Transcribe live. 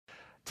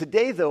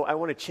Today, though, I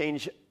want to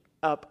change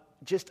up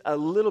just a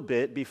little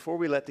bit before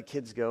we let the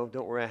kids go.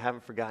 Don't worry, I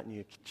haven't forgotten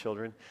you,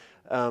 children.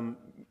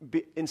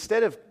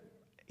 Instead of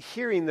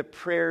hearing the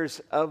prayers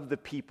of the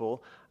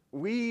people,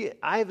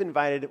 I've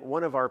invited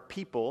one of our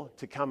people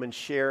to come and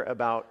share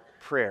about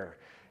prayer.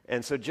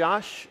 And so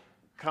Josh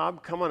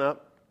Cobb, come on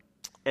up.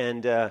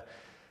 And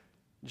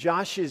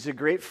Josh is a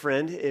great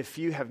friend. If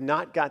you have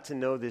not got to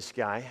know this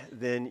guy,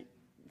 then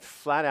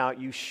flat out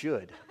you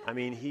should. I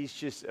mean, he's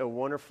just a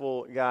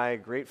wonderful guy, a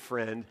great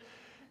friend,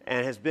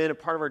 and has been a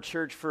part of our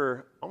church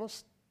for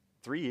almost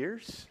 3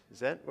 years. Is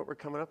that what we're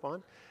coming up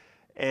on?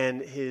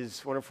 And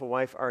his wonderful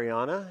wife,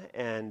 Ariana,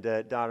 and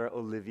daughter,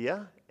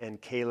 Olivia,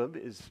 and Caleb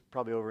is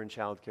probably over in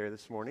childcare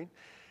this morning.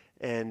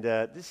 And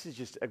this is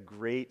just a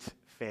great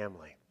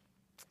family.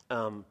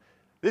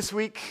 This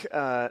week,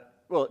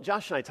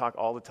 Josh and I talk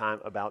all the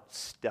time about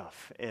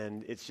stuff,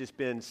 and it's just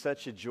been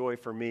such a joy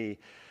for me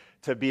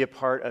to be a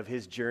part of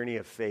his journey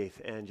of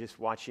faith and just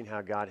watching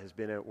how God has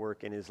been at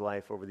work in his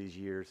life over these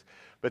years.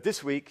 But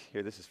this week,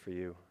 here, this is for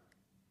you,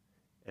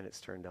 and it's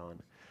turned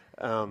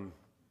on.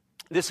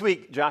 This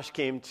week, Josh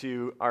came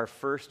to our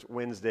first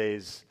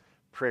Wednesday's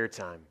prayer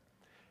time,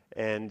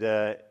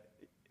 and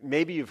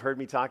maybe you've heard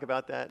me talk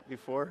about that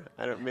before.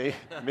 I don't. Maybe.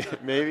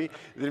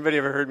 Has anybody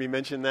ever heard me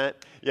mention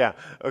that? Yeah.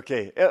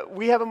 Okay.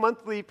 We have a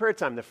monthly prayer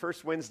time, the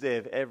first Wednesday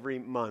of every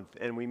month,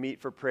 and we meet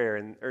for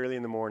prayer early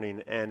in the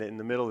morning, and in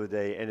the middle of the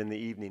day, and in the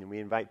evening. And we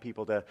invite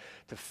people to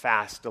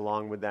fast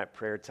along with that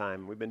prayer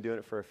time. We've been doing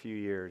it for a few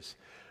years,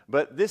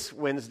 but this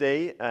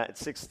Wednesday at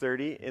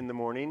 6:30 in the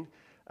morning,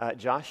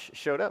 Josh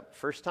showed up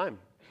first time,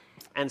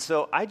 and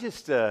so I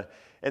just and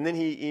then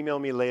he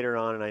emailed me later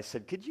on, and I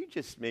said, "Could you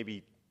just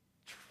maybe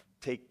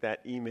take that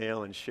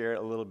email and share it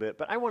a little bit?"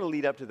 But I want to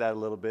lead up to that a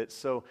little bit.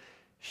 So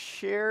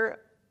share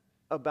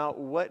about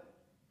what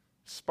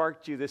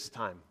sparked you this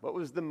time. What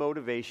was the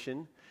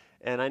motivation?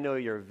 And I know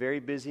you're a very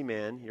busy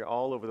man. You're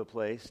all over the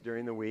place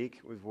during the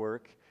week with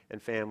work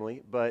and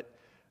family. But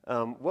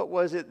what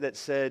was it that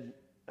said,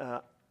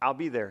 I'll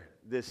be there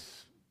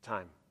this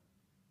time?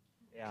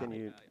 Yeah. Can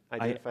you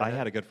identify that? I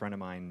had a good friend of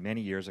mine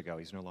many years ago.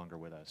 He's no longer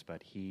with us.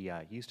 But he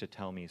used to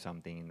tell me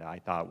something that I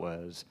thought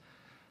was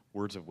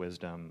words of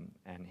wisdom,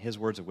 and his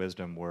words of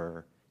wisdom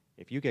were,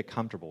 if you get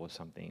comfortable with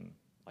something,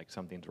 like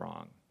something's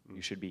wrong,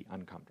 you should be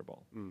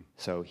uncomfortable.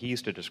 So he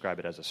used to describe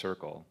it as a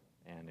circle,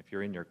 and if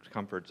you're in your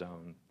comfort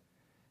zone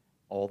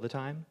all the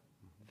time,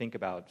 think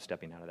about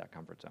stepping out of that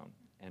comfort zone.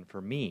 And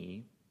for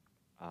me,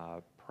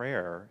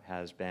 prayer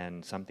has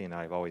been something that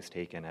I've always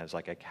taken as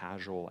like a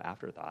casual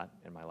afterthought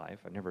in my life.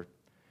 I've never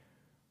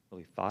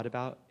really thought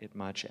about it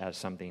much as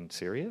something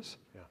serious.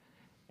 Yeah.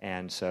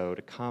 And so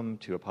to come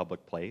to a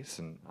public place,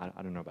 and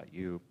I don't know about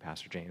you,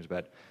 Pastor James,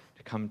 but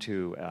to come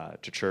to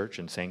church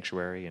and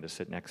sanctuary and to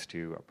sit next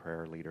to a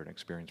prayer leader, an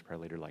experienced prayer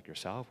leader like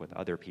yourself with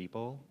other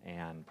people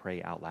and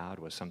pray out loud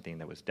was something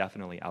that was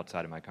definitely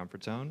outside of my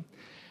comfort zone.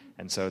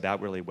 And so that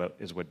really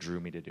is what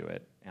drew me to do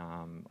it.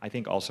 I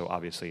think also,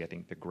 obviously,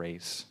 the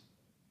grace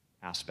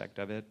aspect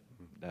of it,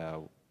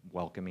 the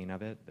welcoming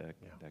of it,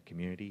 the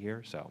community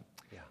here. So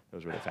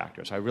those were the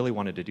factors. I really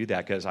wanted to do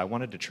that because I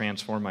wanted to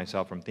transform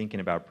myself from thinking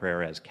about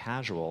prayer as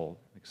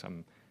casual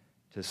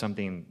to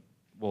something,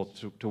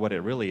 to what it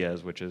really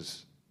is, which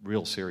is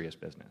real serious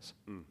business.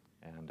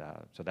 And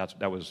so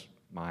that was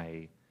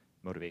my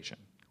motivation.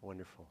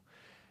 Wonderful.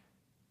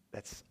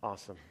 That's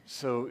awesome.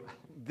 So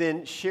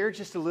then share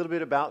just a little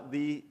bit about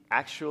the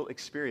actual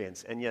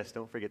experience. And yes,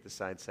 don't forget the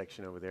side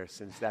section over there,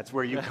 since that's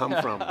where you come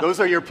from. Those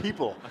are your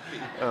people.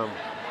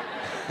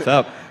 What's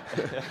up?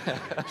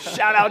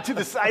 Shout out to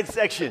the side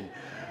section.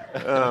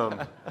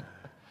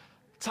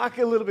 Talk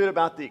a little bit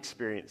about the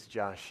experience,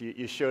 Josh.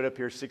 You showed up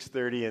here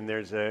 6:30, and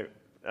there's a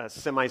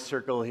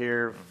semicircle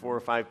here, 4 or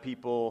 5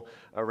 people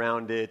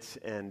around it,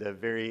 and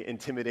very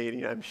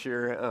intimidating, I'm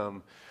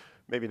sure.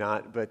 Maybe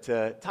not, but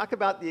talk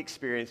about the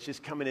experience,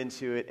 just coming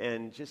into it,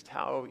 and just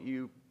how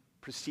you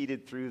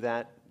proceeded through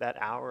that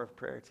hour of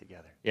prayer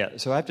together. Yeah,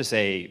 so I have to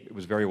say it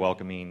was very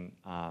welcoming.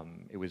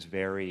 It was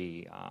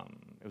very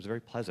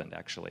pleasant,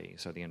 actually.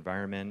 So the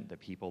environment, the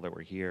people that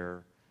were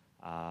here,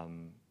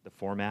 the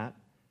format,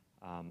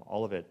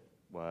 all of it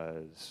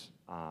was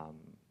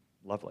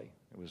lovely.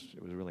 It was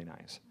really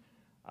nice.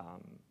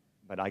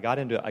 But I got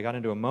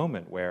into a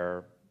moment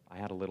where I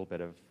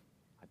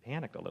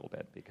panicked a little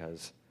bit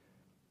because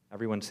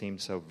everyone seemed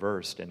so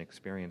versed and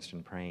experienced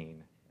in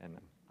praying, and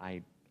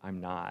I'm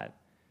not,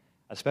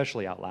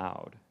 especially out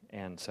loud.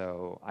 And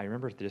so I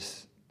remember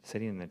just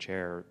sitting in the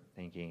chair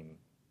thinking,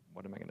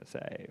 what am I going to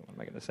say? What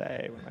am I going to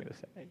say? What am I going to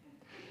say?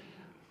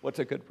 What's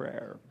a good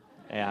prayer?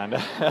 And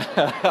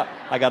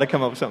I got to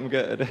come up with something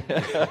good.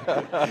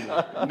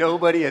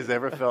 Nobody has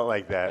ever felt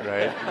like that,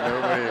 right?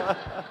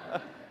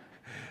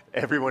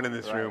 Everyone in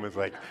this room is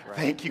like,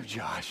 thank you,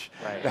 Josh.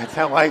 Right. That's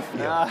how I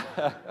feel.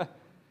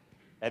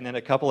 And then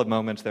a couple of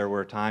moments, there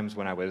were times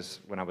when I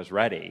was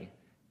ready,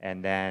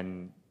 and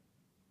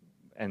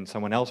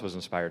someone else was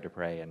inspired to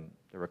pray, and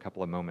there were a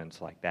couple of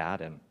moments like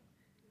that, and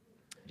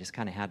I just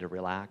kind of had to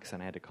relax,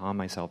 and I had to calm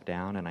myself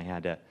down, and I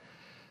had to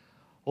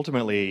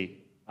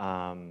ultimately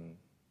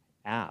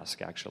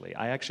ask, actually.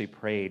 I actually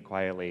prayed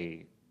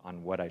quietly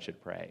on what I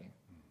should pray.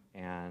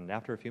 And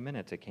after a few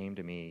minutes, it came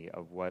to me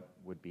of what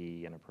would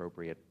be an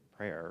appropriate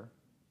prayer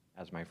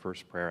as my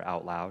first prayer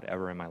out loud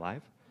ever in my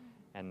life.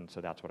 And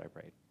so that's what I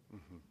prayed.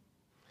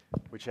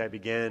 Which I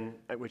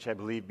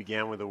believe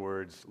began with the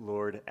words,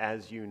 Lord,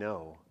 as you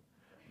know,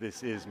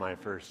 this is my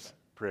first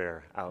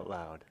prayer out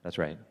loud. That's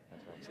right.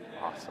 It's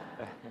awesome.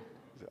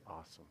 It's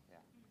awesome.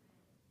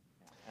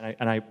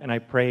 And I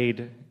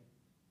prayed.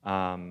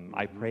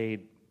 I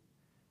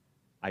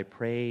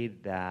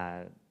prayed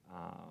that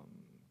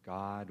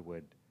God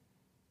would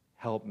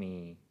help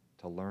me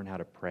to learn how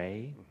to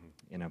pray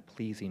in a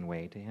pleasing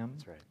way to Him,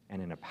 That's right.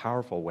 and in a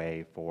powerful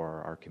way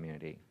for our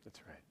community. That's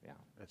right. Yeah,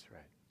 that's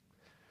right.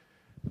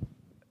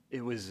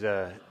 It was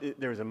there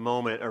was a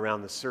moment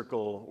around the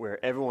circle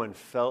where everyone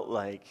felt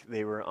like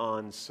they were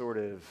on sort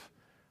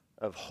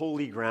of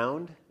holy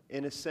ground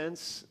in a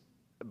sense,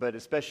 but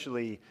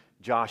especially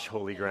Josh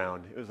holy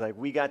ground. It was like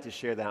we got to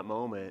share that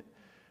moment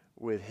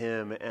with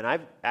him, and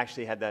I've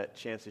actually had that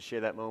chance to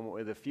share that moment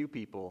with a few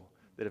people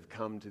that have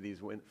come to these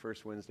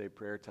first Wednesday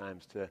prayer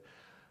times.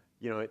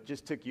 It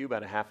just took you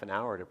about a half an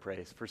hour to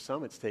pray. For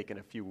some, it's taken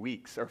a few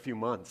weeks or a few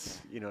months,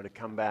 to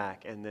come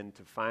back and then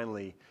to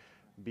finally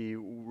be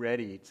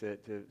ready to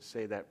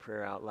say that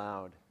prayer out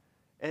loud.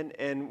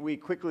 And we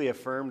quickly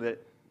affirmed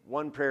that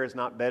one prayer is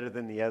not better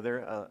than the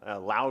other. A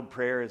loud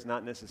prayer is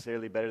not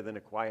necessarily better than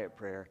a quiet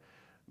prayer.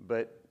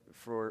 But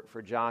for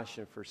Josh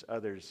and for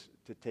others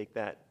to take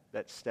that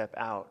step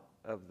out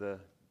of the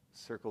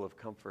circle of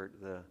comfort,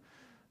 the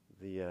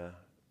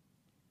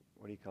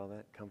what do you call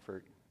that?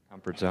 Comfort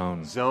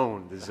zone.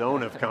 The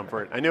zone of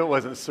comfort. I knew it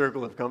wasn't a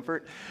circle of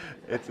comfort.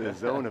 It's a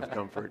zone of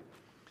comfort.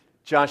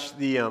 Josh,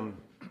 the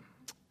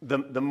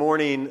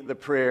morning, the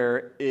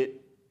prayer,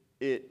 it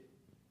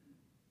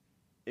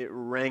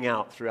rang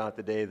out throughout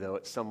the day, though,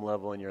 at some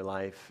level in your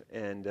life.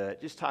 And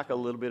just talk a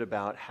little bit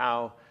about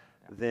how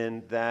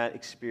then that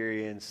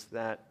experience,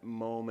 that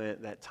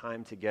moment, that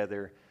time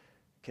together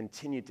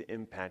continued to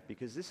impact.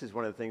 Because this is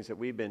one of the things that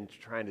we've been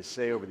trying to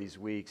say over these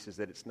weeks, is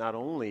that it's not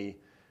only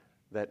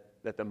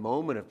that the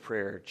moment of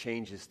prayer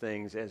changes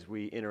things as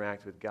we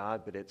interact with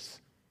God, but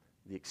it's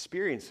the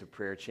experience of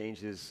prayer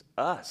changes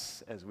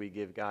us as we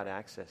give God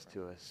access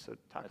to us. So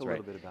talk a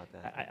little bit about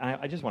that.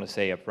 I just want to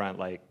say up front,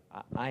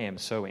 I am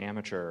so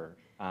amateur.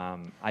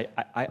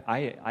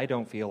 I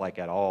don't feel like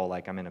at all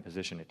like I'm in a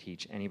position to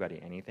teach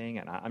anybody anything,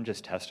 and I'm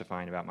just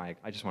testifying about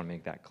I just want to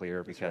make that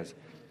clear because,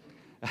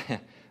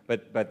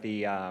 but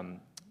the,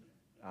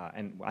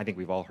 and I think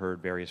we've all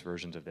heard various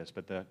versions of this,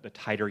 but the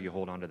tighter you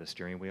hold onto the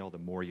steering wheel, the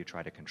more you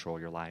try to control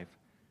your life.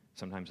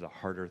 Sometimes the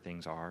harder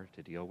things are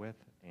to deal with,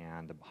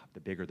 and the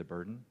bigger the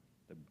burden,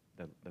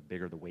 the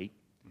bigger the weight.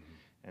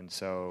 Mm-hmm. And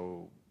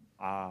so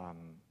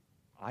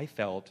I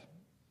felt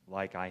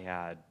like I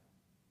had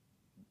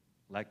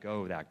let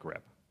go of that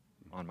grip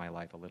on my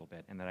life a little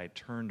bit, and that I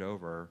turned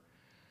over,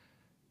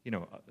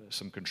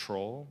 some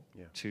control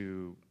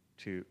to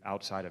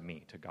outside of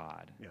me, to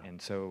God. Yeah.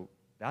 And so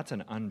that's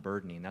an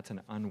unburdening, that's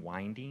an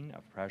unwinding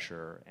of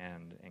pressure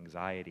and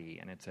anxiety,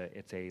 and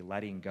it's a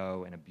letting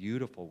go in a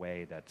beautiful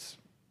way that's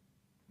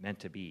meant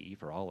to be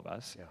for all of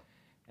us. Yeah.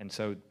 And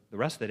so the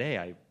rest of the day,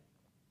 I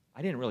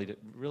didn't really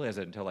realize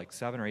it until like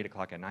 7 or 8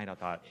 o'clock at night. I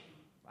thought,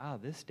 wow,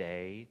 this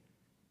day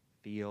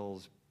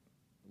feels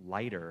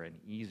lighter and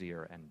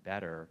easier and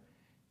better,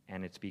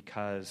 and it's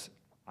because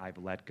I've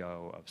let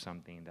go of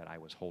something that I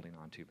was holding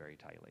on to very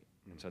tightly.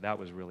 Mm-hmm. And so that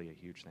was really a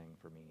huge thing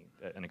for me,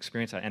 an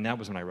experience. And that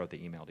was when I wrote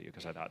the email to you,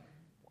 because I thought,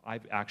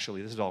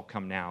 this has all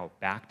come now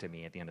back to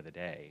me at the end of the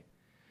day,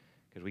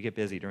 because we get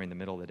busy during the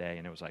middle of the day,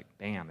 and it was like,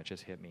 bam, it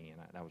just hit me,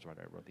 and that was when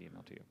I wrote the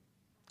email to you.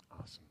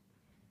 Awesome.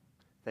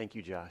 Thank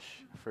you, Josh,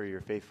 for your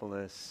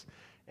faithfulness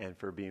and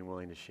for being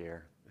willing to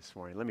share this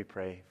morning. Let me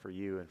pray for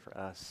you and for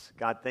us.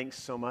 God,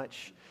 thanks so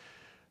much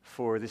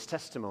for this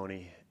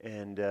testimony,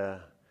 and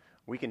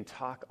we can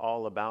talk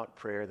all about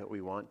prayer that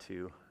we want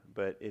to,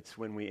 but it's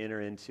when we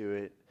enter into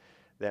it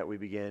that we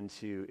begin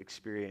to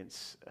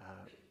experience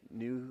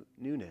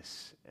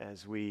newness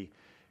as we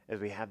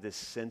have this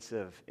sense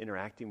of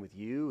interacting with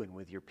you and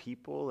with your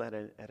people at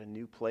a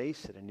new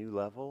place, at a new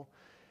level,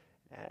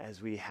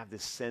 as we have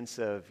this sense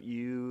of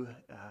you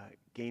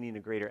gaining a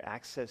greater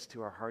access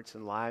to our hearts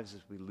and lives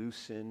as we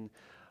loosen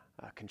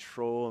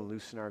control and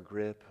loosen our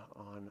grip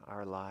on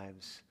our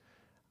lives.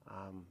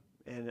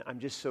 And I'm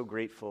just so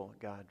grateful,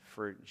 God,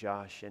 for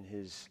Josh and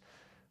his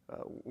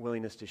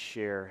willingness to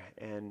share,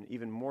 and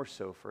even more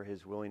so for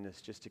his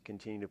willingness just to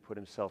continue to put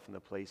himself in the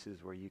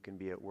places where you can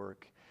be at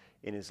work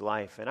in his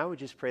life. And I would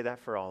just pray that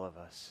for all of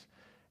us,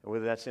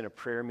 whether that's in a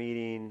prayer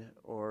meeting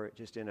or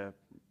just in a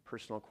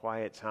personal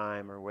quiet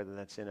time, or whether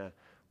that's in a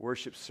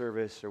worship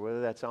service, or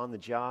whether that's on the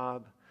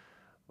job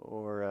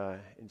or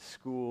in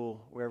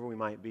school, wherever we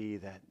might be,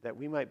 that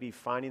we might be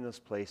finding those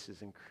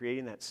places and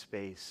creating that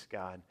space,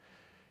 God,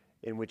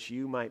 in which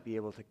you might be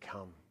able to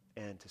come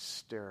and to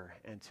stir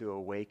and to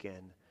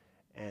awaken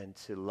and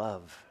to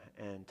love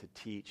and to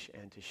teach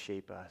and to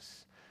shape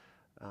us.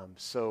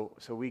 So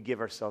we give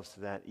ourselves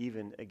to that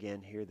even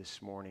again here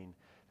this morning,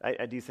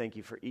 I do thank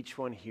you for each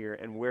one here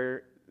and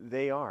where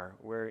they are,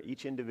 where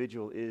each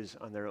individual is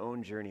on their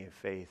own journey of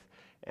faith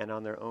and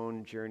on their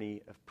own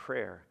journey of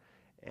prayer.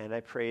 And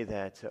I pray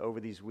that over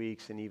these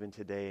weeks and even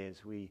today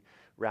as we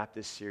wrap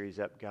this series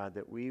up, God,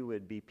 that we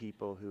would be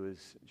people who,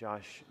 as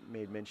Josh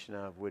made mention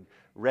of, would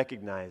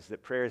recognize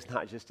that prayer is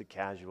not just a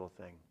casual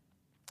thing,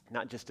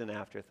 not just an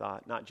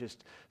afterthought, not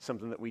just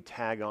something that we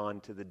tag on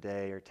to the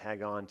day or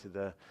tag on to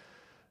the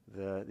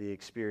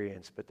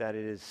experience, but that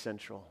it is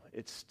central.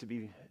 It's to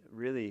be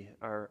really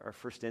our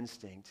first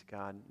instinct,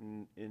 God,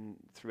 in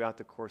throughout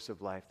the course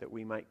of life, that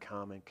we might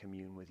come and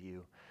commune with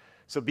you.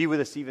 So be with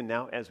us even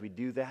now as we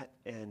do that,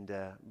 and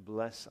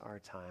bless our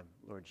time,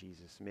 Lord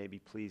Jesus. May it be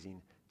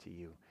pleasing to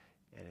you.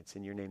 And it's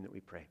in your name that we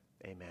pray.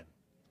 Amen.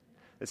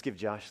 Let's give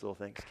Josh a little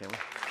thanks, can we?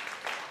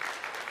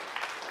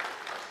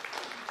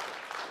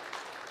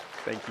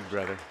 Thank you,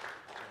 brother.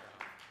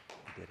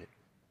 You did it.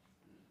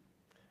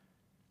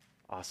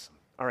 Awesome.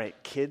 All right,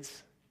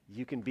 kids,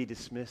 you can be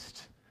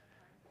dismissed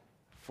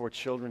for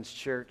Children's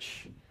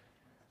Church.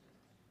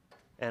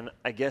 And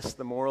I guess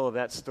the moral of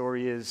that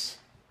story is,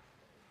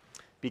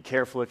 be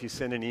careful if you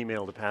send an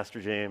email to Pastor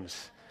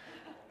James.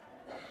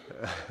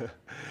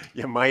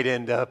 You might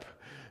end up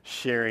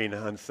sharing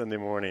on Sunday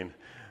morning.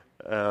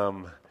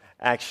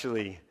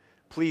 Actually,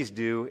 please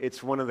do.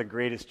 It's one of the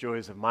greatest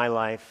joys of my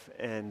life.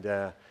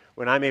 And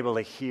when I'm able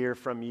to hear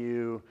from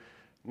you,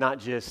 not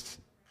just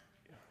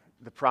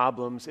the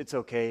problems, it's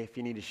okay if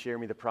you need to share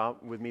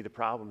with me the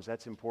problems.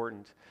 That's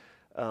important.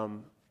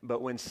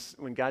 But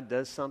when God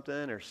does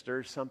something or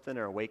stirs something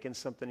or awakens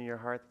something in your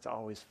heart, it's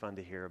always fun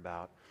to hear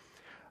about.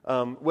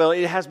 Well,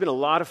 it has been a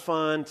lot of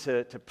fun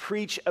to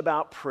preach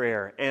about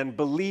prayer, and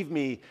believe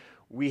me,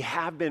 we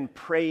have been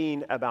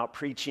praying about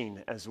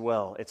preaching as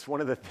well. It's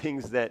one of the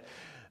things that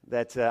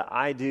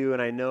I do,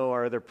 and I know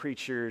our other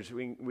preachers,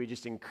 we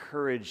just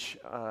encourage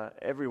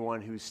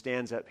everyone who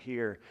stands up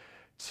here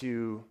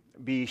to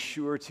be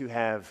sure to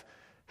have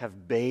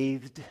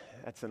bathed.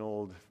 That's an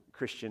old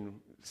Christian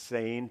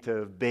saying, to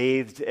have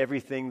bathed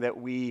everything that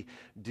we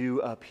do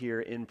up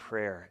here in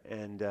prayer.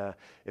 And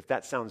if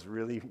that sounds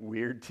really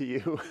weird to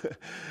you,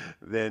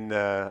 then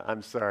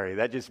I'm sorry.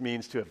 That just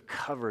means to have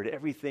covered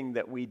everything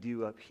that we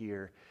do up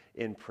here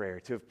in prayer,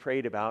 to have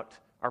prayed about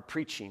our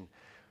preaching.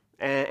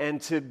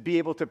 And to be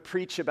able to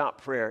preach about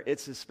prayer,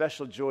 it's a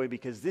special joy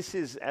because this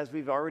is, as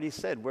we've already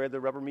said, where the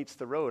rubber meets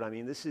the road. I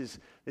mean, this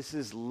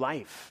is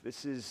life.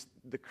 This is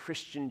the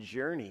Christian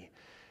journey.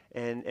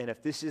 And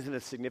if this isn't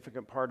a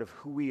significant part of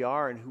who we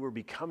are and who we're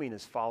becoming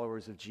as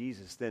followers of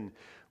Jesus, then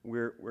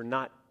we're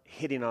not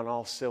hitting on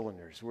all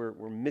cylinders.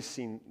 We're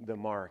missing the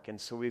mark.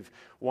 And so we've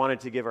wanted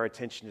to give our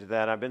attention to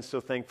that. I've been so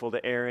thankful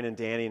to Aaron and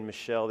Danny and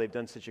Michelle. They've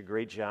done such a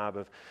great job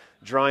of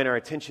drawing our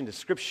attention to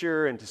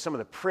Scripture and to some of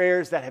the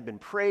prayers that have been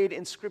prayed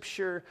in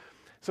Scripture,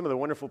 some of the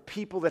wonderful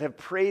people that have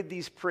prayed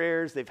these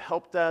prayers. They've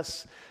helped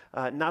us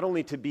not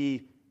only to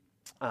be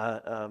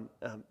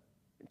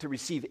to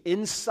receive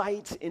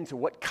insight into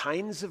what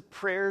kinds of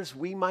prayers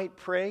we might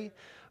pray,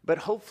 but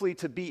hopefully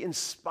to be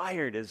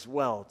inspired as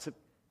well, to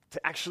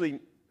actually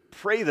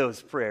pray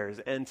those prayers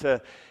and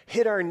to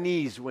hit our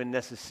knees when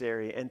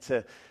necessary and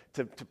to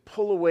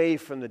pull away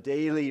from the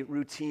daily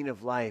routine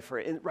of life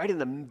or right in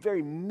the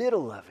very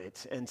middle of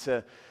it and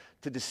to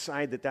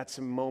decide that that's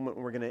a moment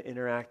when we're going to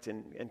interact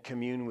and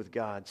commune with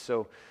God.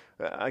 So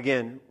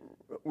again,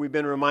 we've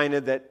been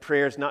reminded that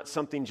prayer is not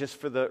something just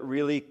for the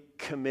really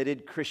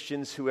committed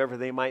Christians, whoever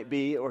they might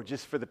be, or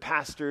just for the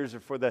pastors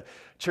or for the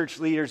church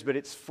leaders, but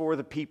it's for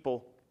the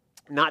people,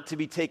 not to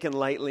be taken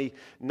lightly,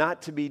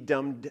 not to be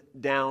dumbed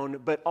down,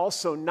 but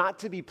also not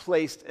to be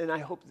placed, and I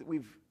hope that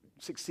we've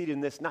succeeded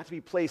in this, not to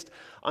be placed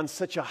on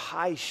such a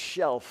high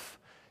shelf.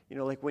 You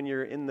know, like when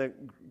you're in the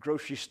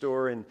grocery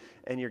store and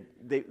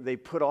they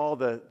put all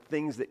the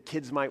things that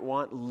kids might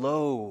want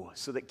low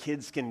so that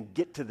kids can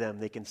get to them,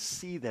 they can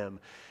see them.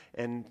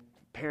 And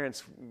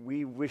parents,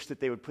 we wish that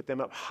they would put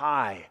them up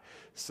high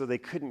so they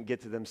couldn't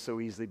get to them so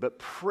easily. But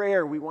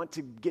prayer, we want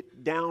to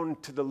get down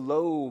to the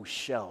low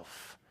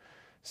shelf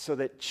so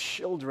that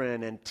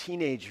children and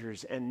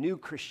teenagers and new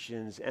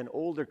Christians and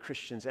older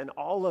Christians and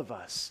all of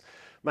us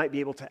might be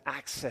able to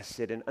access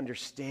it and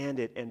understand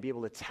it and be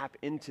able to tap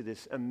into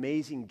this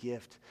amazing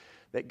gift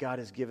that God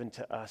has given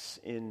to us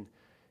in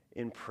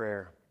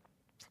prayer.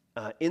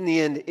 In the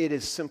end, it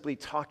is simply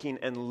talking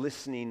and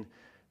listening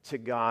to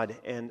God.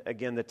 And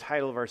again, the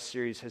title of our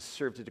series has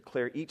served to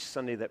declare each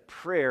Sunday that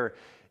prayer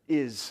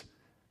is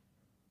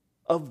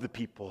of the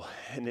people,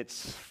 and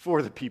it's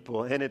for the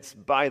people, and it's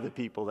by the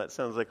people. That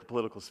sounds like a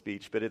political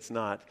speech, but it's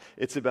not.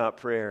 It's about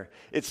prayer.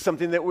 It's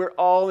something that we're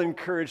all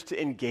encouraged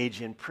to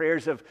engage in.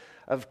 Prayers of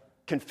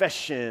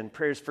confession,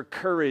 prayers for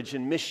courage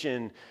and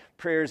mission,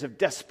 prayers of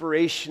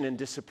desperation and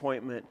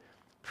disappointment,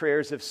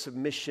 prayers of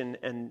submission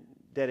and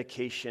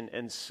dedication,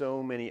 and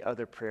so many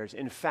other prayers.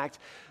 In fact,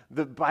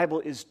 the Bible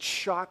is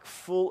chock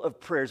full of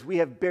prayers. We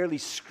have barely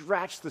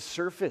scratched the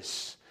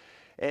surface.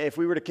 If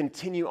we were to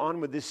continue on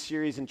with this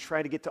series and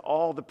try to get to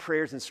all the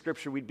prayers in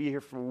Scripture, we'd be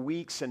here for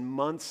weeks and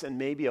months and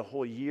maybe a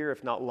whole year,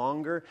 if not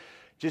longer,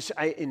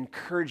 I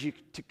encourage you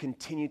to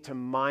continue to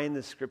mine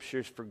the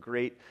Scriptures for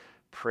great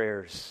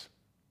prayers.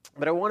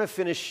 But I want to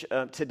finish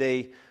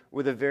today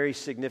with a very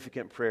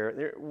significant prayer.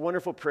 There are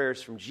wonderful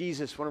prayers from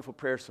Jesus, wonderful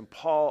prayers from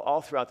Paul,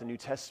 all throughout the New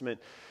Testament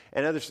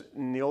and others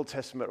in the Old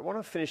Testament. I want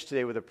to finish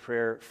today with a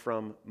prayer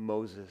from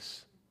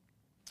Moses.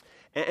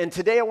 And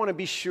today I want to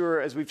be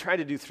sure, as we've tried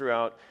to do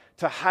throughout,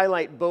 to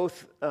highlight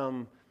both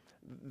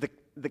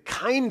the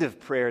kind of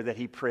prayer that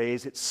he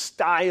prays, its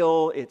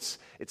style, its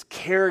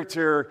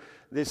character,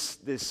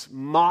 this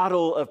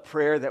model of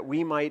prayer that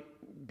we might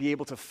be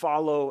able to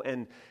follow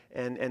and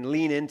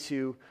lean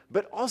into,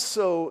 but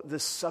also the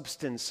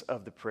substance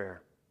of the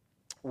prayer,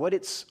 what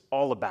it's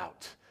all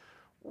about.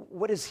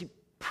 What is he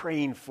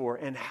praying for,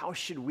 and how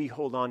should we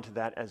hold on to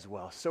that as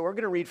well? So we're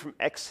going to read from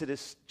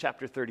Exodus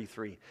chapter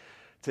 33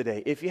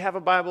 today. If you have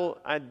a Bible,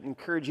 I'd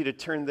encourage you to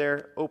turn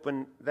there,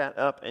 open that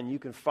up, and you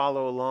can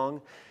follow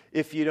along.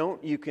 If you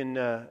don't, you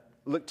can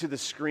look to the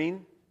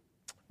screen,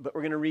 but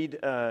we're going to read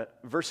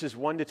verses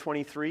 1 to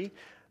 23.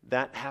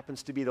 That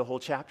happens to be the whole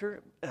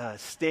chapter.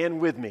 Stand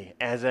with me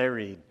as I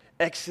read.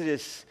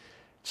 Exodus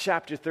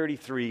chapter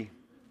 33,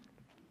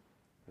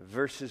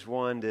 verses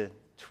 1 to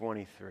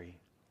 23.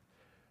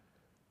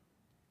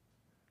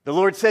 The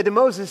Lord said to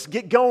Moses,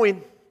 "Get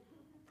going,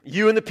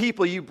 you and the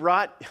people you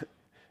brought..."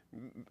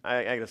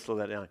 I got to slow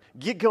that down.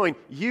 "Get going,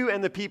 you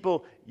and the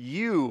people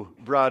you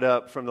brought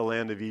up from the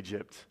land of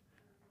Egypt."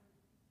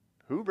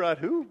 Who brought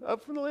who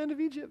up from the land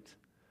of Egypt?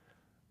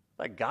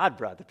 Like God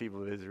brought the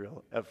people of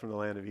Israel up from the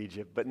land of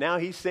Egypt. But now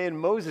he's saying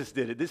Moses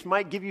did it. This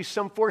might give you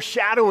some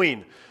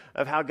foreshadowing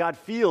of how God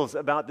feels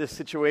about this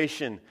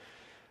situation.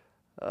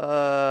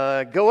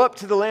 "Go up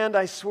to the land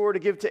I swore to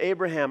give to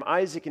Abraham,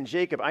 Isaac, and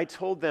Jacob. I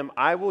told them,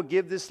 I will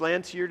give this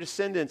land to your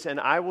descendants, and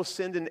I will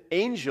send an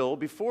angel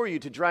before you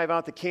to drive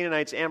out the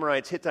Canaanites,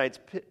 Amorites, Hittites,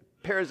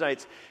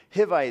 Perizzites,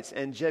 Hivites,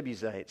 and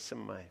Jebusites,"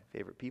 some of my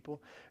favorite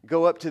people.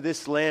 "Go up to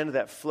this land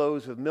that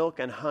flows with milk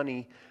and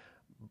honey,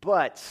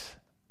 but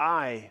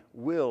I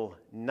will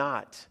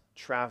not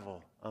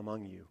travel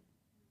among you.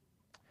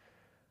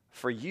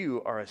 For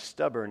you are a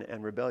stubborn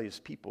and rebellious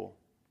people.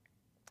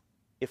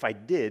 If I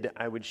did,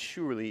 I would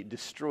surely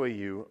destroy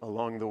you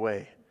along the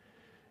way."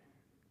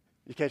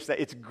 You catch that?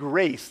 It's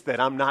grace that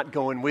I'm not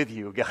going with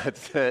you, God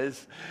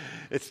says.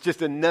 It's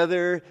just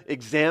another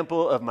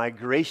example of my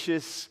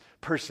gracious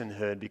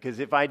personhood, because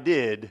if I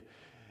did,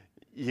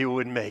 you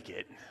wouldn't make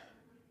it.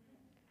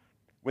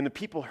 When the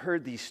people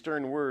heard these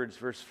stern words,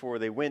 verse 4,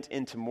 they went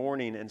into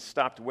mourning and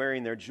stopped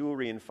wearing their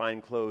jewelry and fine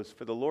clothes.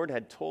 For the Lord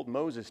had told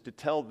Moses to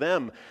tell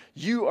them,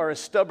 "You are a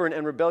stubborn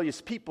and rebellious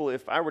people.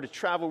 If I were to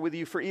travel with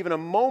you for even a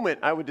moment,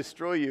 I would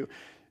destroy you."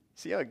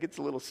 See how it gets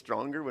a little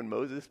stronger when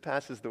Moses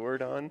passes the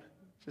word on?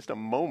 Just a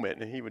moment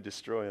and he would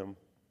destroy them.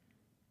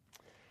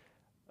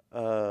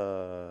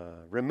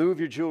 "Remove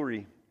your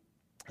jewelry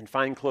and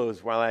fine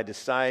clothes while I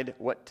decide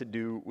what to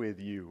do with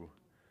you."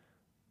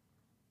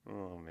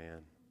 Oh,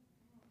 man.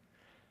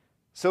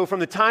 So from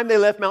the time they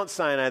left Mount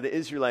Sinai, the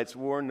Israelites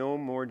wore no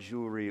more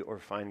jewelry or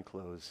fine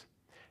clothes.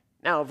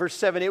 Now, verse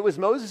 7, "It was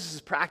Moses'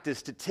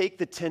 practice to take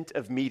the tent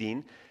of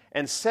meeting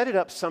and set it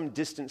up some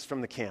distance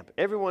from the camp.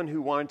 Everyone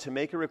who wanted to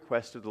make a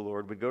request of the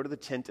Lord would go to the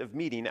tent of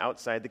meeting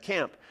outside the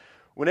camp.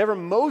 Whenever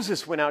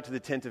Moses went out to the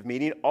tent of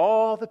meeting,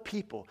 all the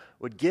people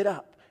would get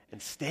up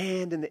and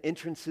stand in the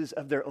entrances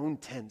of their own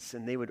tents,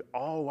 and they would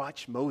all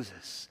watch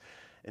Moses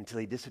until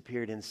he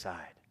disappeared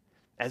inside.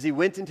 As he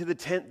went into the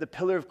tent, the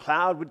pillar of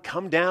cloud would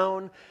come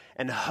down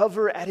and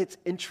hover at its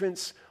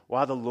entrance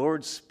while the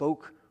Lord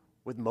spoke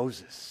with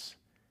Moses.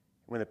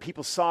 When the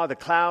people saw the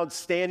cloud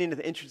standing at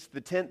the entrance of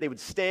the tent, they would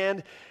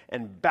stand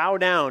and bow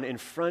down in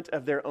front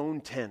of their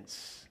own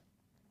tents."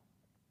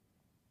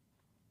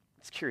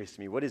 It's curious to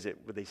me. What is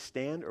it? Would they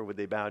stand or would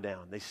they bow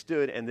down? They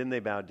stood and then they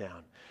bowed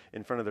down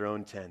in front of their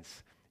own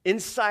tents.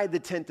 Inside the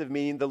tent of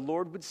meeting, the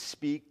Lord would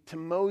speak to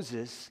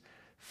Moses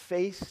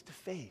face to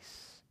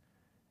face,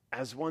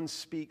 as one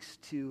speaks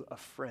to a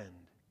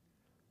friend.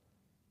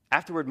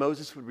 Afterward,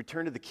 Moses would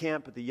return to the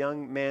camp, but the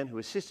young man who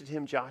assisted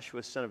him,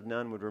 Joshua, son of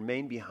Nun, would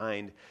remain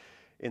behind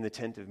in the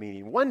tent of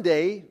meeting. One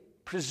day,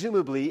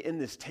 presumably in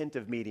this tent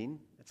of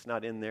meeting, it's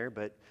not in there,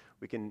 but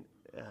we can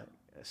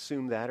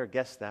assume that or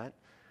guess that,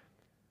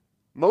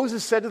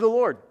 Moses said to the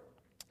Lord,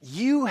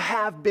 "You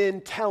have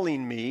been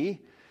telling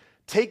me,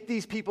 take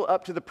these people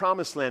up to the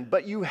promised land,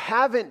 but you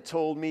haven't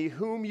told me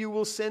whom you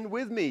will send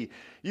with me.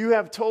 You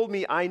have told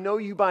me, I know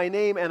you by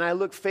name and I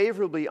look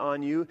favorably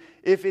on you.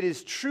 If it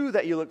is true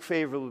that you look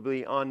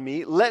favorably on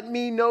me, let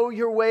me know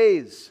your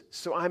ways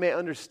so I may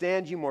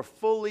understand you more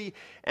fully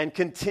and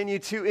continue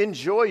to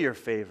enjoy your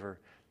favor.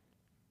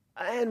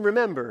 And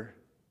remember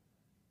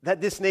that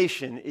this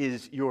nation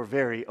is your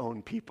very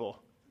own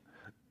people."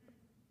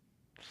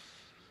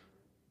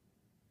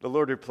 The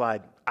Lord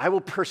replied, "I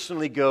will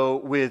personally go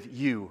with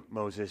you,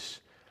 Moses,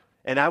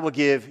 and I will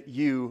give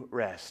you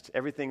rest.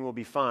 Everything will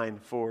be fine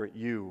for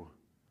you."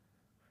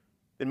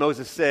 Then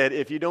Moses said,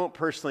 "If you don't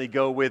personally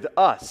go with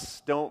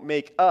us, don't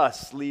make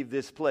us leave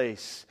this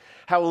place.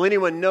 How will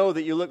anyone know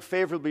that you look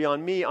favorably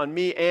on me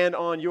and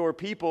on your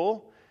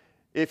people?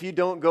 if you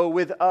don't go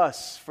with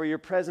us, for your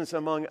presence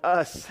among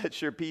us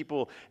sets your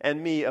people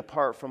and me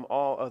apart from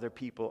all other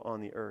people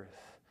on the earth.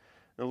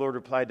 And the Lord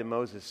replied to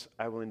Moses,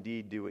 I will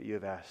indeed do what you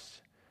have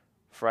asked,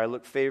 for I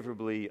look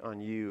favorably on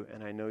you,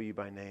 and I know you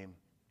by name.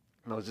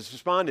 Moses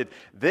responded,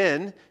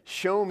 then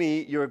show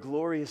me your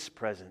glorious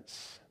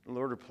presence. The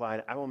Lord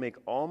replied, I will make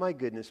all my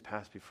goodness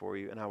pass before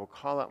you, and I will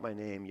call out my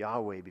name,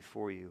 Yahweh,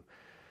 before you.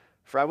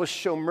 For I will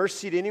show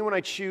mercy to anyone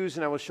I choose,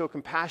 and I will show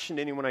compassion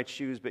to anyone I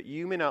choose, but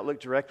you may not look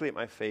directly at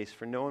my face,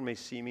 for no one may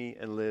see me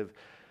and live.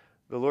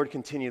 The Lord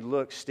continued,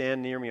 look,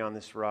 stand near me on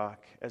this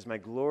rock. As my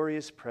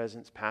glorious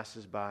presence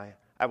passes by,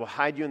 I will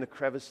hide you in the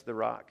crevice of the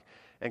rock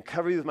and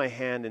cover you with my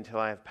hand until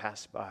I have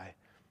passed by.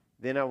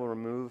 Then I will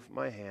remove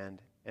my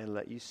hand and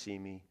let you see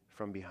me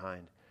from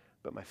behind,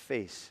 but my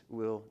face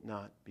will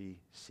not be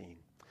seen.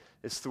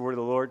 This is the word of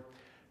the Lord.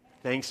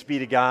 Thanks be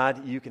to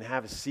God. You can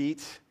have a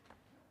seat.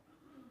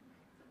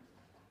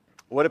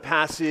 What a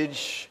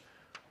passage.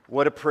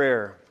 What a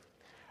prayer.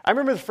 I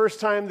remember the first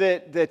time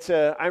that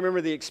I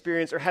remember the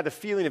experience or had the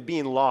feeling of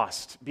being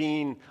lost,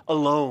 being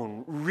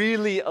alone,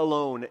 really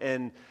alone.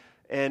 And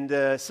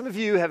some of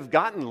you have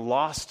gotten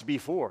lost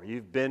before.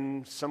 You've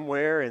been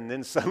somewhere and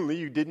then suddenly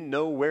you didn't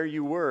know where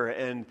you were.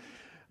 And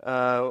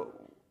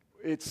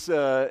it's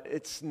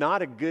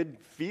not a good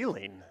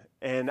feeling.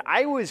 And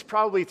I was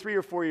probably 3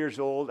 or 4 years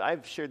old.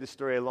 I've shared this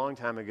story a long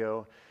time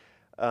ago.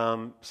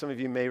 Some of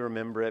you may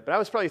remember it. But I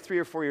was probably 3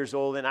 or 4 years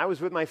old, and I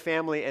was with my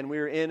family, and we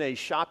were in a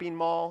shopping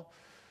mall.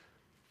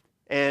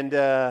 And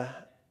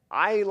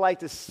I like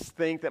to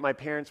think that my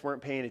parents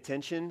weren't paying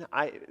attention.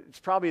 It's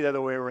probably the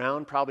other way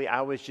around. Probably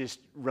I was just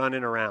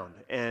running around.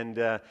 And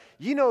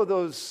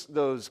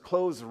those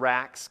clothes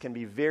racks can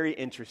be very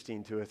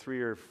interesting to a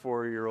 3 or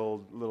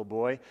 4-year-old little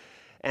boy.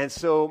 And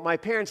so my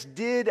parents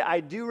I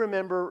do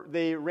remember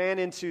they ran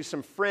into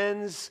some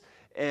friends,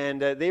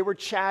 and they were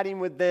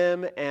chatting with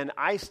them, and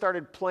I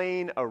started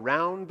playing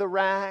around the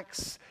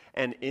racks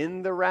and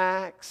in the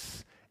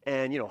racks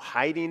and,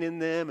 hiding in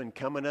them and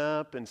coming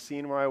up and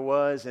seeing where I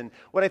was. And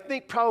what I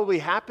think probably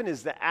happened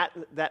is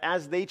that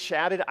as they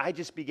chatted, I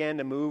just began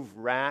to move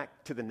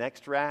rack to the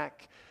next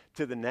rack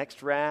to the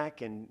next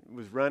rack and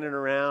was running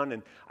around,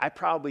 and I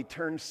probably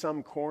turned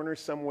some corner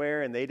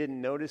somewhere and they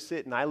didn't notice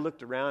it, and I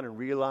looked around and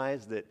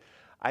realized that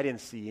I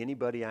didn't see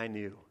anybody I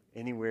knew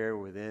anywhere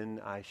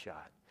within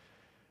eyeshot.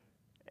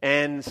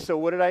 And so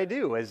what did I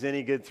do? As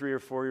any good 3 or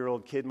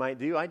 4-year-old kid might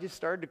do, I just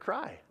started to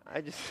cry.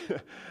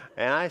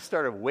 And I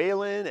started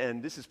wailing,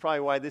 and this is probably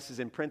why this is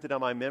imprinted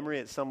on my memory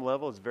at some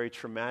level. It's a very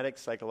traumatic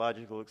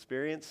psychological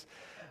experience.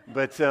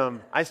 But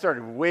I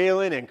started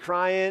wailing and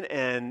crying,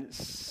 and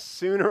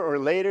sooner or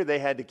later they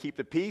had to keep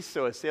the peace,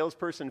 so a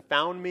salesperson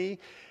found me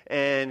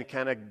and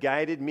kind of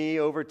guided me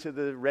over to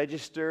the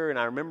register, and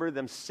I remember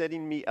them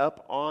setting me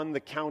up on the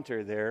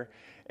counter there,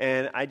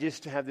 and I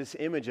just have this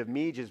image of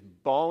me just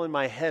bawling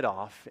my head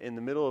off in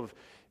the middle of,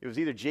 it was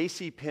either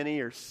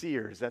JCPenney or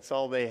Sears. That's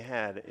all they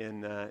had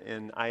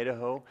in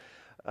Idaho.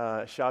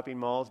 Shopping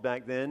malls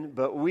back then,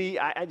 but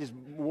I just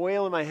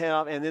wailing my head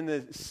off, and then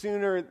the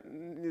sooner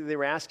they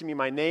were asking me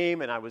my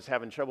name, and I was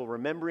having trouble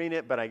remembering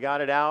it, but I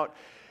got it out,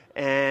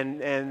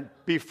 and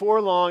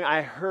before long,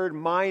 I heard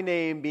my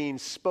name being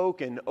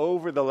spoken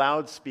over the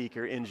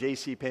loudspeaker in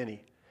JCPenney.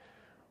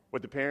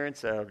 With the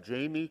parents of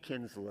Jamie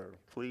Kinsler,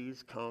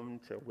 please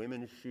come to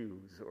Women's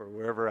Shoes, or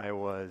wherever I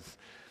was,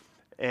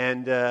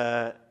 and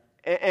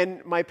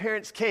my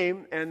parents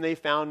came, and they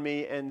found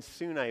me, and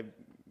soon I,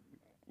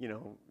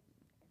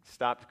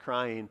 stopped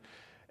crying.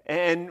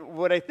 And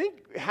what I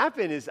think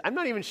happened is I'm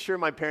not even sure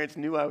my parents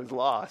knew I was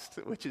lost,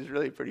 which is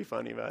really pretty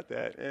funny about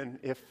that. And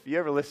if you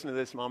ever listen to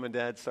this, Mom and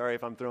Dad, sorry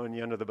if I'm throwing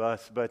you under the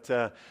bus, but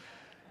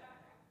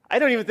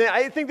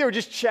I think they were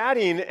just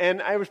chatting, and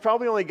I was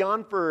probably only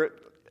gone for,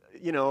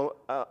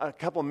 a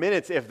couple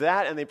minutes, if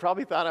that, and they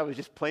probably thought I was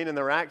just playing in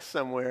the racks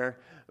somewhere.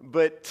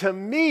 But to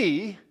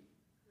me,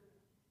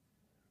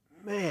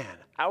 man,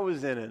 I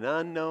was in an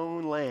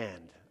unknown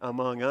land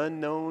among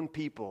unknown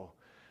people.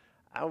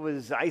 I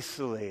was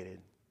isolated.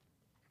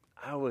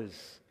 I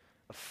was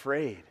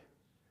afraid.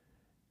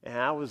 And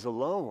I was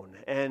alone.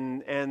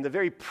 And the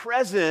very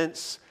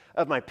presence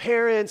of my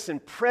parents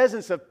and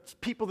presence of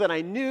people that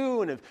I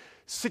knew and of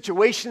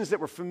situations that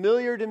were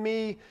familiar to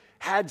me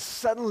had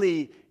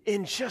suddenly,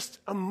 in just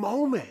a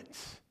moment,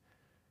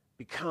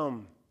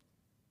 become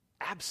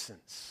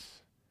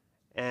absence.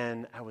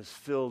 And I was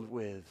filled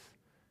with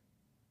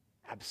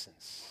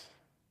absence,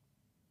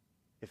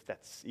 if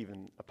that's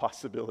even a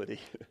possibility.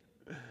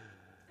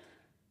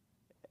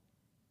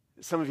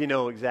 Some of you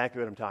know exactly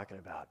what I'm talking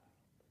about.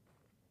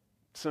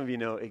 Some of you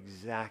know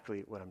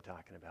exactly what I'm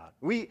talking about.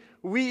 We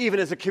even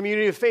as a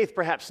community of faith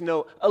perhaps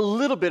know a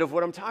little bit of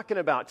what I'm talking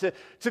about.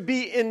 To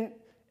be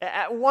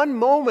at one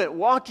moment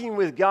walking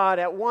with God,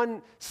 at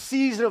one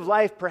season of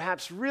life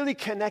perhaps really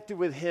connected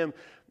with Him,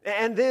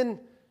 and then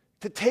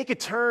to take a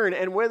turn,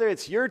 and whether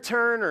it's your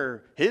turn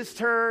or His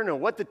turn or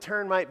what the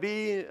turn might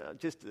be,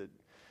 just a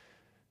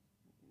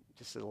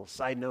little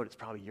side note, it's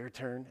probably your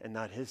turn and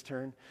not His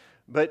turn.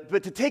 But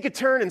to take a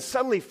turn and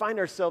suddenly find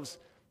ourselves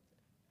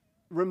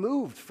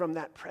removed from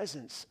that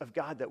presence of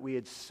God that we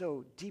had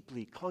so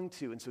deeply clung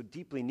to and so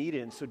deeply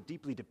needed and so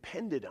deeply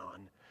depended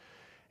on.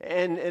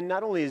 And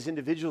not only as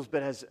individuals,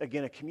 but as,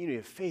 again, a community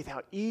of faith,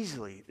 how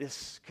easily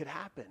this could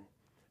happen.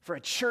 For a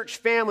church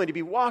family to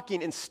be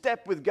walking in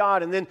step with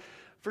God, and then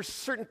for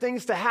certain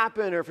things to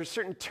happen, or for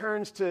certain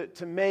turns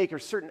to make, or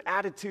certain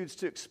attitudes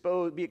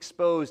to be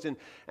exposed, and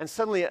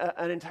suddenly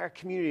an entire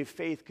community of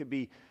faith could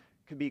be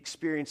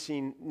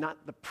experiencing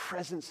not the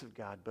presence of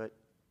God, but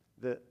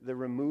the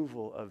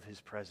removal of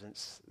his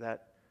presence,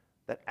 that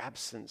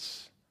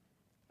absence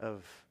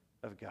of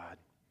God.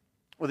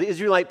 Well, the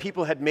Israelite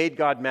people had made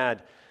God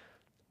mad.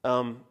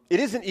 It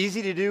isn't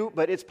easy to do,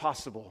 but it's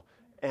possible.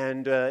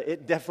 And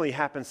it definitely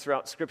happens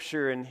throughout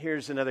Scripture. And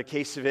here's another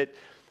case of it.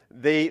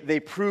 They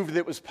proved that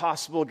it was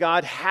possible.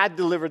 God had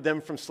delivered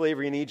them from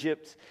slavery in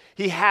Egypt.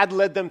 He had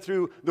led them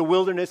through the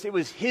wilderness. It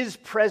was his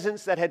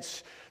presence that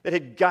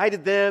had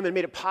guided them and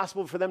made it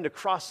possible for them to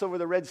cross over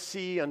the Red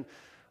Sea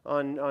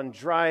on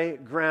dry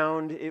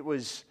ground. It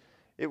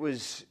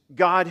was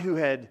God who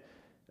had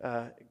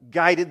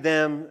guided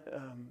them,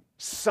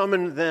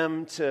 summoned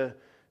them to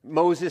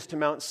Moses to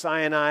Mount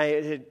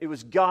Sinai. It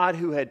was God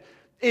who had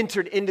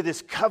entered into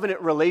this covenant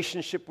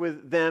relationship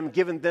with them,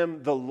 given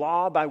them the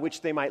law by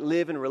which they might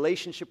live in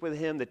relationship with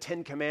him, the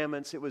 10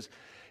 Commandments. It was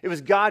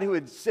God who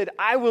had said,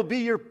 I will be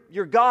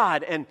your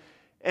God, and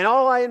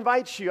all I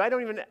invite you, I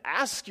don't even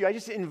ask you, I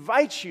just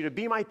invite you to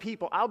be my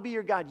people. I'll be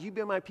your God, you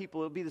be my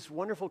people. It'll be this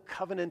wonderful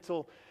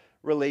covenantal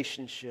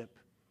relationship.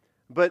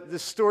 But the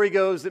story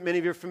goes that many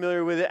of you are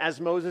familiar with it,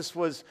 as Moses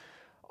was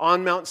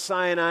on Mount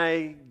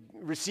Sinai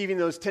receiving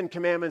those 10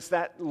 Commandments,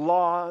 that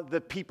law, the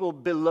people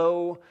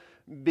below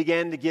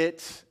began to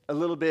get a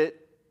little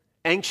bit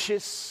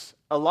anxious,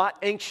 a lot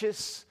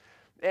anxious,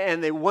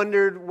 and they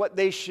wondered what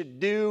they should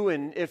do,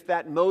 and if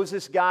that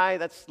Moses guy,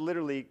 that's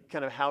literally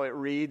kind of how it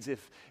reads,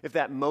 if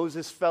that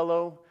Moses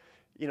fellow,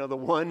 the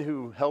one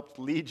who helped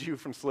lead you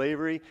from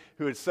slavery,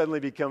 who had suddenly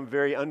become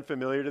very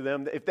unfamiliar to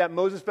them, if that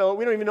Moses fellow,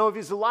 we don't even know if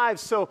he's alive.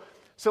 So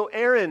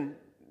Aaron,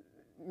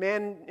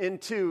 man in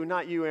two,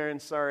 not you, Aaron,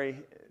 sorry,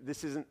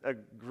 this isn't a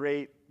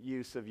great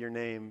use of your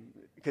name,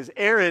 because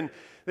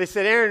they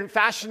said, Aaron,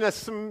 fashion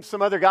us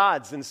some other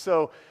gods. And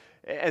so,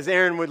 as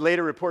Aaron would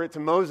later report it to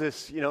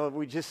Moses,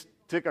 we just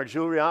took our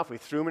jewelry off, we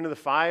threw them into the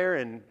fire,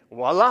 and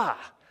voila,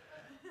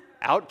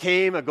 out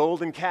came a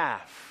golden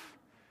calf.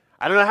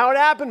 I don't know how it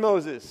happened,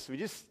 Moses. We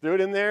just threw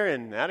it in there,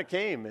 and out it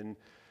came.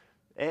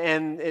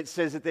 And it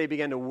says that they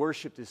began to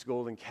worship this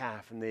golden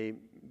calf, and they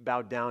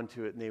bowed down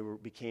to it, and they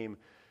became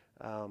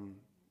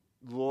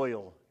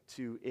loyal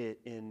to it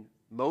in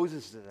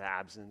Moses'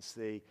 absence.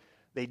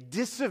 They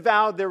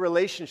disavowed their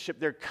relationship,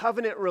 their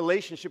covenant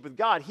relationship with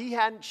God. He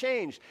hadn't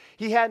changed.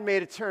 He hadn't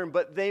made a turn,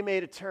 but they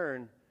made a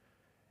turn.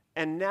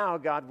 And now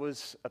God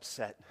was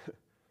upset.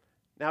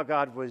 Now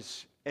God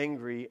was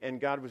angry, and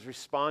God was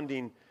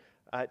responding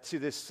to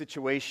this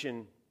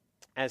situation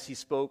as he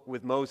spoke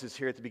with Moses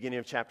here at the beginning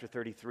of chapter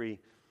 33.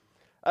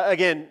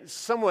 Again,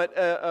 somewhat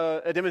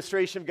a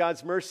demonstration of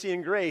God's mercy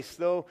and grace,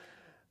 though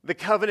the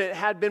covenant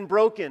had been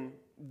broken,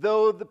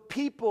 though the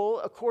people,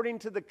 according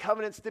to the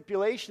covenant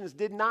stipulations,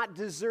 did not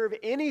deserve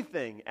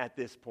anything at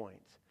this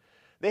point.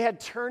 They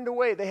had turned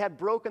away, they had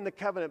broken the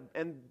covenant,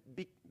 and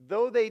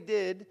though they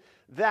did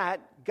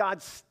that,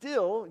 God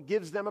still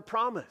gives them a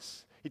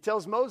promise. He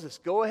tells Moses,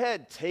 go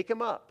ahead, take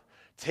them up.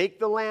 Take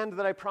the land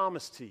that I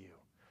promised to you.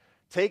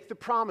 Take the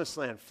promised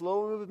land,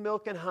 flowing with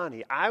milk and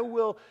honey. I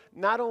will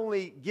not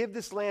only give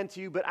this land to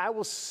you, but I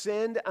will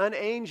send an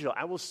angel.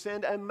 I will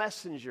send a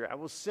messenger. I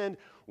will send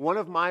one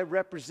of my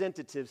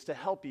representatives to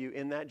help you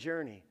in that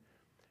journey.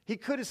 He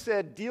could have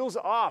said, deal's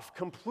off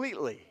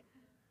completely.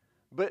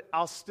 But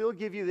I'll still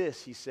give you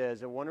this, he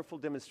says, a wonderful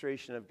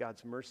demonstration of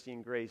God's mercy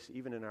and grace,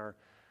 even in our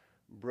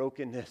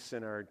brokenness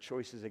and our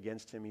choices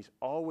against him. He's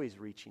always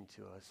reaching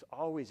to us,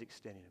 always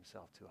extending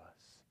himself to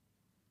us.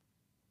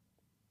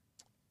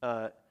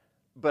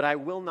 But I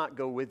will not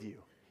go with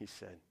you, he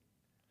said.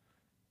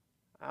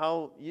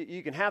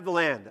 You can have the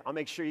land. I'll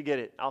make sure you get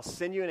it. I'll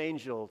send you an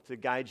angel to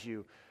guide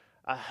you.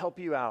 I'll help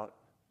you out,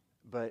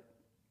 but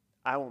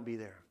I won't be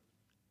there.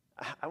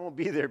 I won't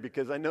be there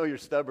because I know you're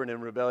stubborn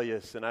and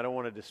rebellious, and I don't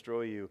want to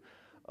destroy you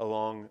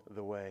along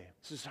the way.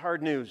 This is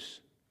hard news.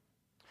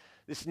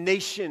 This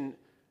nation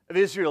of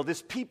Israel,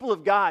 this people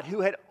of God, who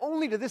had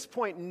only to this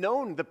point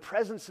known the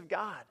presence of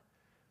God,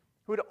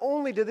 who had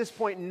only to this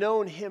point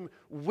known him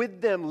with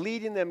them,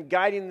 leading them,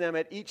 guiding them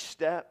at each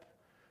step,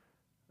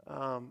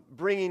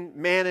 bringing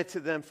manna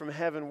to them from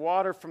heaven,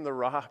 water from the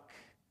rock,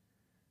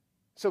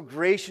 so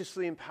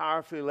graciously and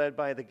powerfully led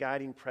by the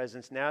guiding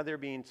presence. Now they're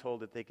being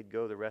told that they could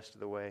go the rest of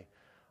the way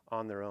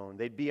on their own.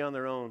 They'd be on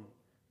their own.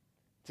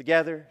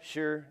 Together,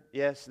 sure,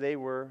 yes, they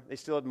were. They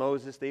still had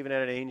Moses. They even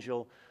had an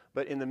angel.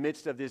 But in the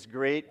midst of this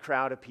great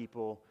crowd of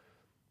people,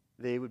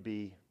 they would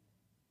be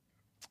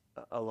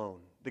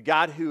alone. The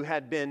God who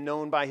had been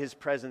known by his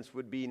presence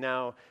would be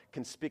now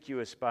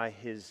conspicuous by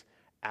his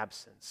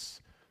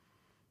absence.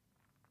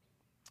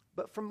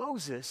 But for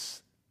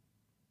Moses,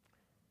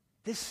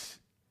 this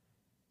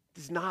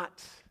does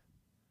not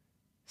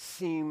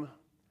seem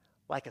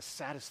like a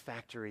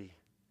satisfactory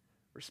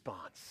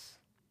response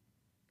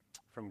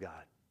from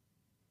God.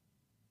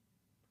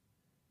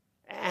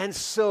 And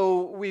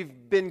so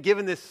we've been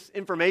given this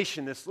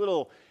information, this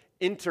little